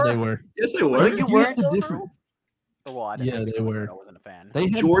 we yeah, were. they were. Yes, they No, were. you Here's weren't. the difference. Well, I Yeah, didn't- they were. I wasn't a fan. They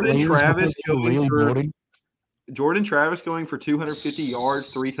had Jordan players Travis before they were going for- building. Jordan Travis going for 250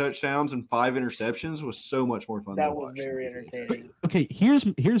 yards, 3 touchdowns, and 5 interceptions was so much more fun. That to was watch. very entertaining. Okay,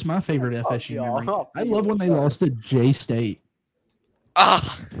 here's my favorite FSU y'all. memory. I See love you. when they lost to J State.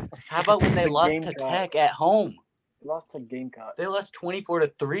 Ah, How about when they The lost game to got- Tech at home? We lost to Gamecock. They lost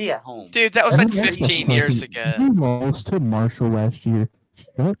 24-3 at home. dude, that was like Who lost to 15 years fucking- ago. Who lost to Marshall last year?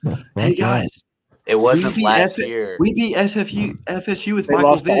 Shut the fuck Hey up. guys, It wasn't beat last F- year. we beat FSU with They Michael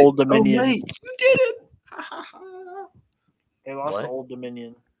lost to Vick. Old Dominion. Oh wait, you did it! Ha, ha, ha. They lost What? to Old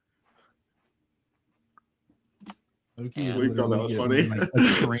Dominion. Okie is We thought that was literally funny. getting,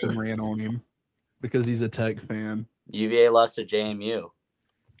 like, a train ran on him because he's a Tech fan. UVA lost to JMU.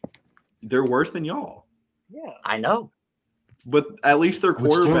 They're worse than y'all, Yeah. I know. but at least their Would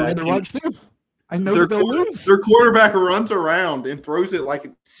still quarterback. rather watch them. I know Their, that they'll lose. their quarterback runs around and throws it like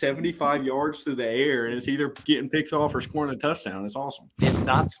 75 yards through the air, and it's either getting picked off or scoring a touchdown. It's awesome. It's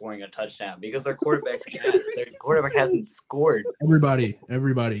not scoring a touchdown because their quarterback's ass. Their quarterback hasn't scored.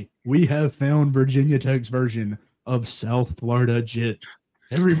 Everybody, we have found Virginia Tech's version of South Florida Jit.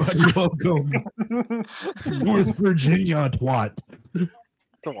 Everybody, welcome North Virginia twat. It's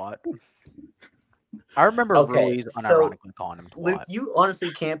a lot. I remember Okay, Ruiz so, unironically calling him Luke, twat. you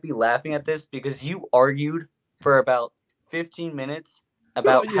honestly can't be laughing at this because you argued for about 15 minutes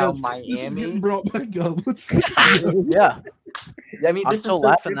about how This is getting Miami. brought back up. Let's Yeah. I mean, I'm this is still so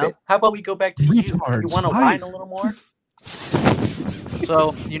laughing, stupid. though. How about we go back to you? You Retards, want to right. whine a little more?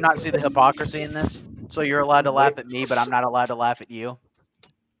 So, do you not see the hypocrisy in this? So you're allowed to laugh at me, but I'm not allowed to laugh at you?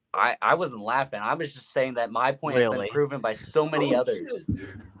 I wasn't laughing. I was just saying that my point has Really? been proven by so many others.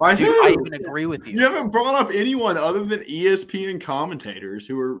 By who? I even agree with you. You haven't brought up anyone other than ESPN commentators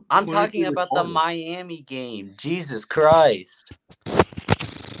who are. I'm clinically talking about the retarded. Miami game. Jesus Christ.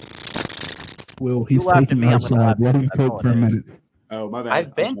 Will, he's laughed at taking me, our I'm gonna laugh side. at Let you. him That's all cook it for a is. minute. Oh my bad. I've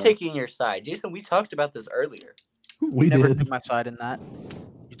I'm been sorry. taking your side. Jason, we talked about this earlier. We You never did. took my side in that.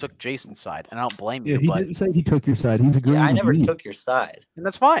 You took Jason's side, and I don't blame Yeah, you. he But didn't say he took your side. He's agreeing Yeah, I with never me. took your side. and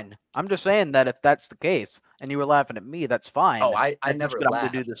that's fine. I'm just saying that if that's the case, and you were laughing at me, that's fine. Oh, I That never means that I'm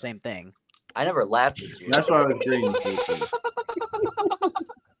laughed. gonna do the same thing. I never laughed at you. That's why I was agreeing with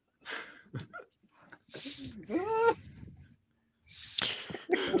you.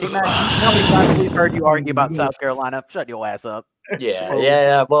 T-Mac, how many times we've heard you argue about South Carolina? Shut your ass up.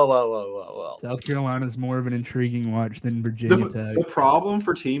 Yeah. Whoa. South Carolina is more of an intriguing watch than Virginia Tech. The problem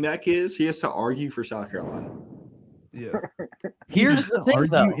for T-Mac is he has to argue for South Carolina. Yeah. Here's the thing,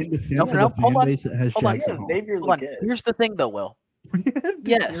 though. In defense of a fan base that has Jackson Hall. Hold on. Here's the thing, though, Will.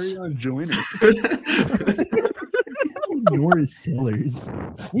 Yes. Joiner. Norris Sellers.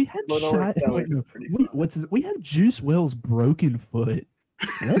 We had we have Juice Wells' broken foot.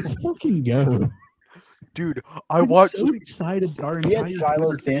 Let's fucking go. Dude, I'm so excited. Our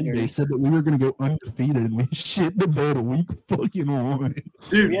entire fan base said that we were going to go undefeated, and we shit the bed week fucking on.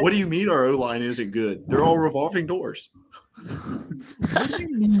 Dude, what do you mean our O-line isn't good? They're all revolving doors. What do you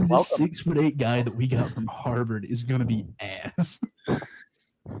mean this 6'8" guy that we got from Harvard is going to be ass?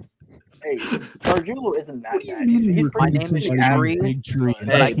 Hey, Gargiulo isn't that bad. My name is Tree.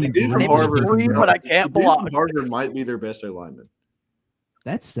 Hey, the dude from Harvard, but I can't block. Harvard might be their best O-lineman.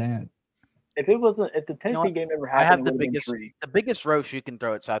 That's sad. If the Tennessee game ever happened, I have the biggest roast you can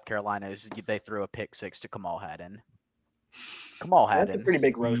throw at South Carolina is they threw a pick six to Kamal Haddon. That's a pretty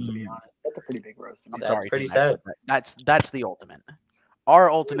big roast, to be honest. That's a pretty big roast. I'm sorry, pretty sad. That's the ultimate. Our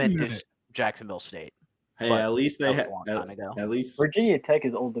ultimate is Jacksonville State. Hey, at least they had at least Virginia Tech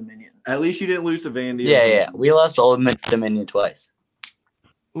is Old Dominion. At least you didn't lose to Vandy. Yeah. We lost to Old Dominion twice.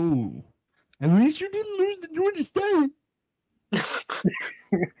 Ooh. At least you didn't lose to Georgia State.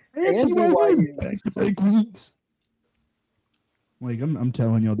 And BYU. Back-to-back weeks. Like I'm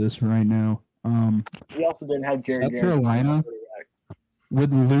telling y'all this right now. We also didn't have Jared South Carolina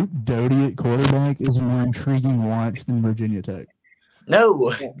with Luke Doty at quarterback is a more intriguing watch than Virginia Tech.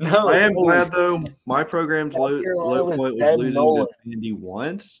 No. I am glad though. My program's low point was losing to Vandy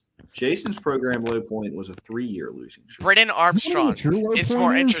once. Jason's program low point was a 3-year losing streak. Brennan Armstrong is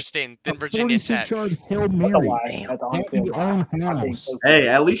more interesting than Virginia Tech. Hail Mary. Hey,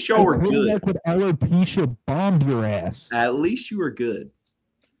 at least y'all were good. With alopecia bombed your ass. At least you were good.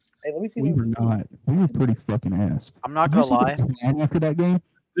 Hey, let me see. We were not. We were pretty fucking ass. I'm not gonna lie. After that game,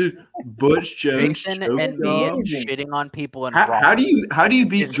 dude, Butch Jones Jason and me shitting on people in how do you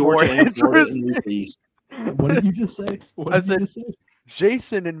beat Georgia and Florida in the East? What did you just say? What did you just say?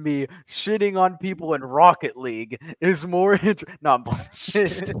 Jason and me shitting on people in Rocket League is more interesting. No, I'm playing.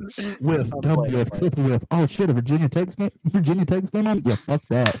 Whiff, double whiff, triple whiff. Oh shit, a Virginia Tech's game on? Yeah, fuck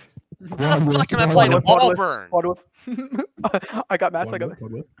that. I'm not gonna play the Auburn. I got Matt.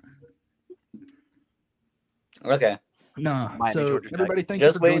 Okay. Nah. So everybody, thank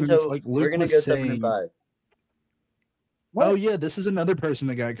just you for wait joining until us. Like we're Luke gonna was go saying. 7-5. Oh yeah, this is another person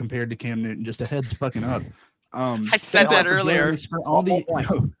that got compared to Cam Newton. Just a heads fucking up. I said that earlier. For all the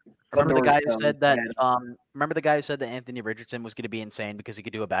remember the guy who said that? Remember the guy who said that Anthony Richardson was going to be insane because he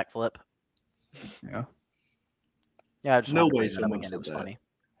could do a backflip? Yeah. Yeah. I just No wanted to way bring that up someone again. said It was that. funny.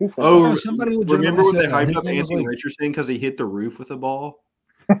 Oh, somebody remember when they hyped up His name was Anthony Richardson because he hit the roof with the ball?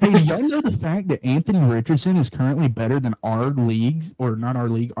 Hey, do y'all know the fact that Anthony Richardson is currently better than our league, or not our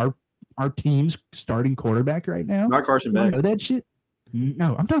league, our team's starting quarterback right now? Not Carson Beck. Know that shit?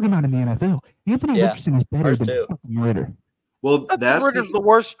 No, I'm talking about in the NFL. Anthony Richardson is better than fucking Ritter. Well, that's Ritter's the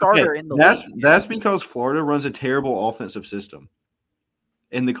worst starter in the league. That's because Florida runs a terrible offensive system,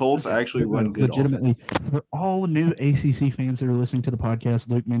 and the Colts actually run good. Legitimately, for all new ACC fans that are listening to the podcast,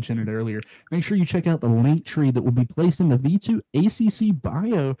 Luke mentioned it earlier. Make sure you check out the link tree that will be placed in the V2 ACC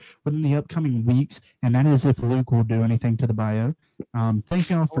bio within the upcoming weeks, and that is if Luke will do anything to the bio. Thank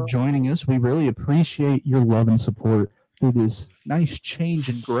y'all for joining us. We really appreciate your love and support through this nice change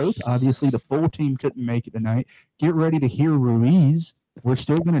and growth. Obviously, the full team couldn't make it tonight. Get ready to hear Ruiz. We're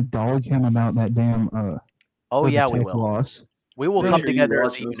still going to dog him about that damn we will. Loss. We will come together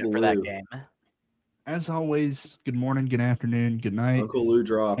as a unit for that game. As always, good morning, good afternoon, good night. Uncle Lou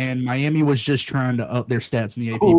dropped. And Miami was just trying to up their stats in the AP